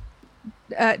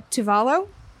 Tuvalu?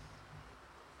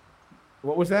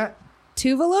 What was that?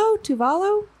 Tuvalu?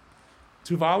 Tuvalu?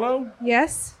 Tuvalu?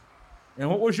 Yes. And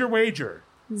what was your wager?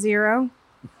 0.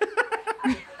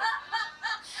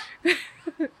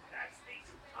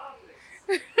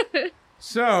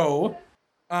 So,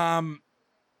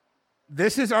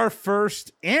 this is our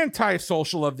first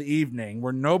anti-social of the evening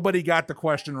where nobody got the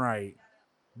question right.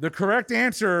 The correct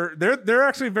answer, they're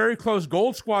actually very close.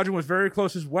 Gold Squadron was very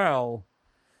close as well.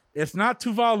 It's not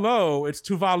Tuvalu, it's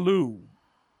Tuvalu.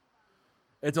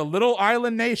 It's a little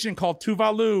island nation called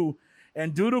Tuvalu,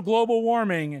 and due to global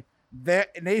warming,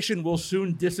 that nation will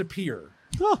soon disappear.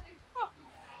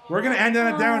 We're going to end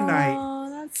on a down night. Oh,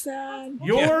 that's sad.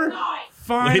 Your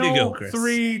final Way to go, Chris.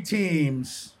 3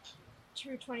 teams.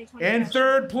 True 2020. In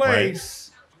third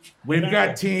place, we've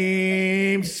got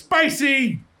Team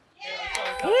Spicy.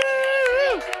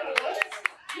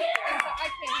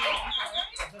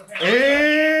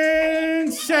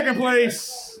 In second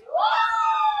place,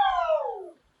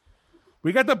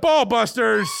 we got the Ball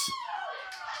Busters.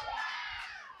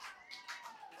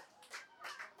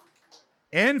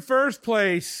 In first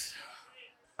place,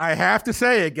 I have to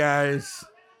say it, guys.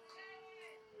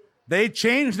 They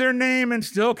changed their name and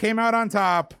still came out on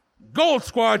top. Gold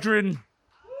Squadron.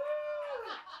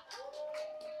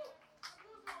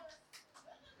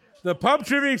 The pub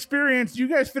trivia experience, you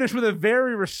guys finished with a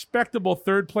very respectable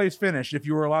third place finish if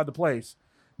you were allowed to place.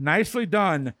 Nicely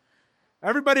done.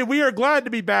 Everybody, we are glad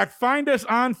to be back. Find us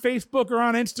on Facebook or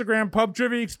on Instagram, Pub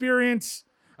Trivia Experience,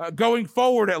 going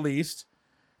forward at least.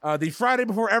 The Friday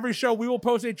before every show, we will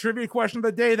post a trivia question of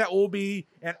the day that will be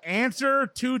an answer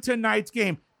to tonight's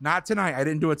game. Not tonight. I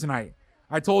didn't do it tonight.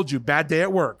 I told you, bad day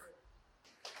at work.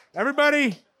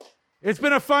 Everybody, it's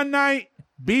been a fun night.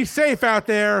 Be safe out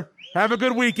there. Have a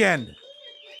good weekend.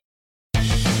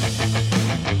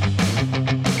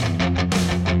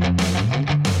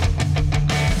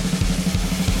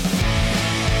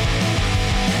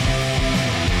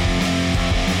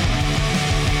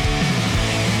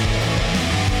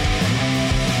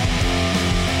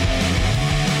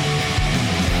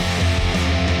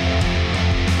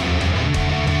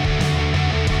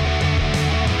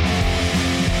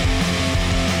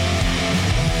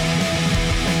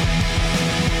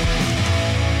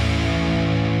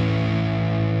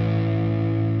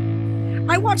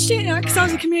 I watched it because I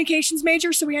was a communications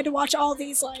major, so we had to watch all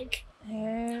these like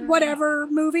whatever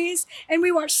movies, and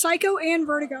we watched Psycho and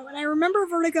Vertigo. And I remember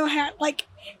Vertigo had like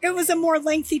it was a more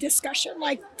lengthy discussion,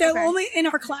 like the only in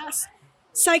our class.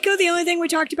 Psycho, the only thing we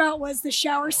talked about was the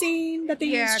shower scene that they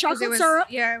used 'cause chocolate it was, syrup,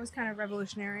 Yeah, it was kind of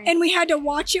revolutionary. and we had to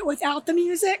watch it without the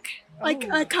music, like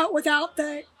a cut without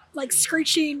the like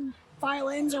screeching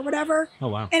violins or whatever. Oh,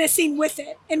 wow. And a scene with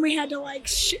it, and we had to like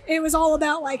it was all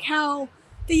about like how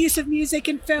the use of music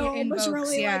in film was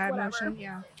really like whatever. emotion,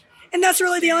 yeah. And that's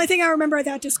really the only thing I remember at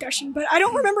that discussion. But I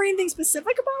don't remember anything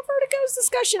specific about Vertigo's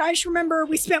discussion. I just remember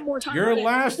we spent more time Your on it.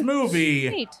 last movie.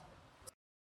 Neat.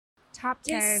 Top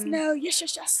 10 Yes, no,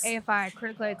 yes. AFI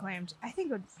critically acclaimed. I think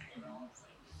it would.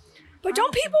 But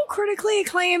don't people critically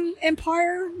acclaim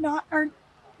Empire the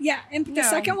No.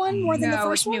 second one more than the No,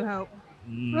 first it's one? New Hope.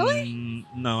 Really?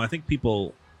 No, I think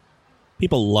people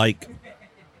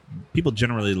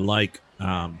generally like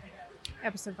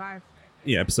Episode 5.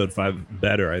 episode 5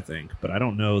 better, I think, but I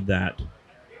don't know that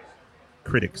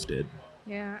critics did.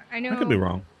 Yeah, I know. I could be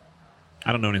wrong.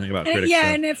 I don't know anything about And, critics. yeah, so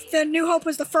and if the New Hope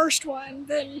was the first one,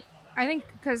 then I think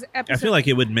because I episode. feel like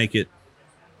it would make it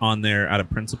on there out of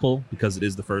principle because it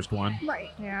is the first one. right.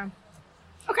 Yeah.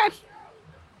 Okay.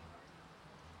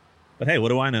 But hey, what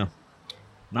do I know?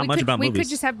 Not much about we movies. could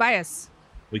just have bias.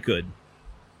 We could.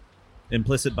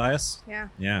 Implicit bias? Yeah.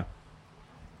 Yeah.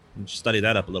 We should study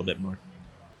that up a little bit more.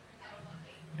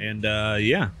 And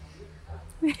yeah.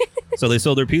 So they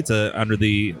sold their pizza under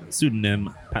the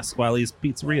pseudonym Pasquale's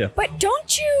Pizzeria. But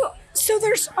don't you... So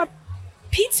there's a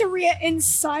pizzeria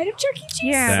inside of Chuck E. Cheese?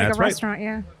 Yeah, That's like a right. restaurant.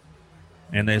 Yeah.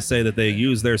 And they say that they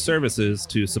use their services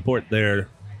to support their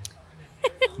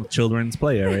children's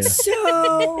play area.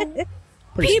 So...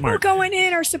 Pretty People smart. going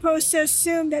in are supposed to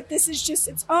assume that this is just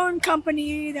its own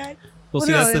company that... Well,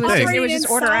 see, no, that's the it was, thing. It was just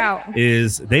order Inside. out.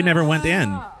 Is they never went in.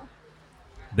 Ah.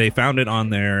 They found it on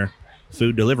their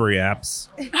food delivery apps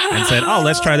and said, "Oh,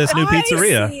 let's try this new I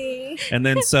pizzeria." see. And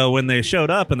then so when they showed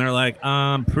up and they're like,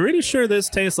 "I'm pretty sure this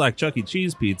tastes like Chuck E.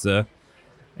 Cheese pizza,"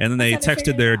 and then they That's how they texted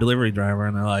figured it their out. delivery driver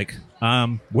and they're like,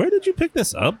 "Where did you pick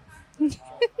this up?"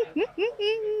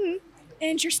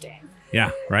 Interesting.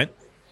 Yeah, right.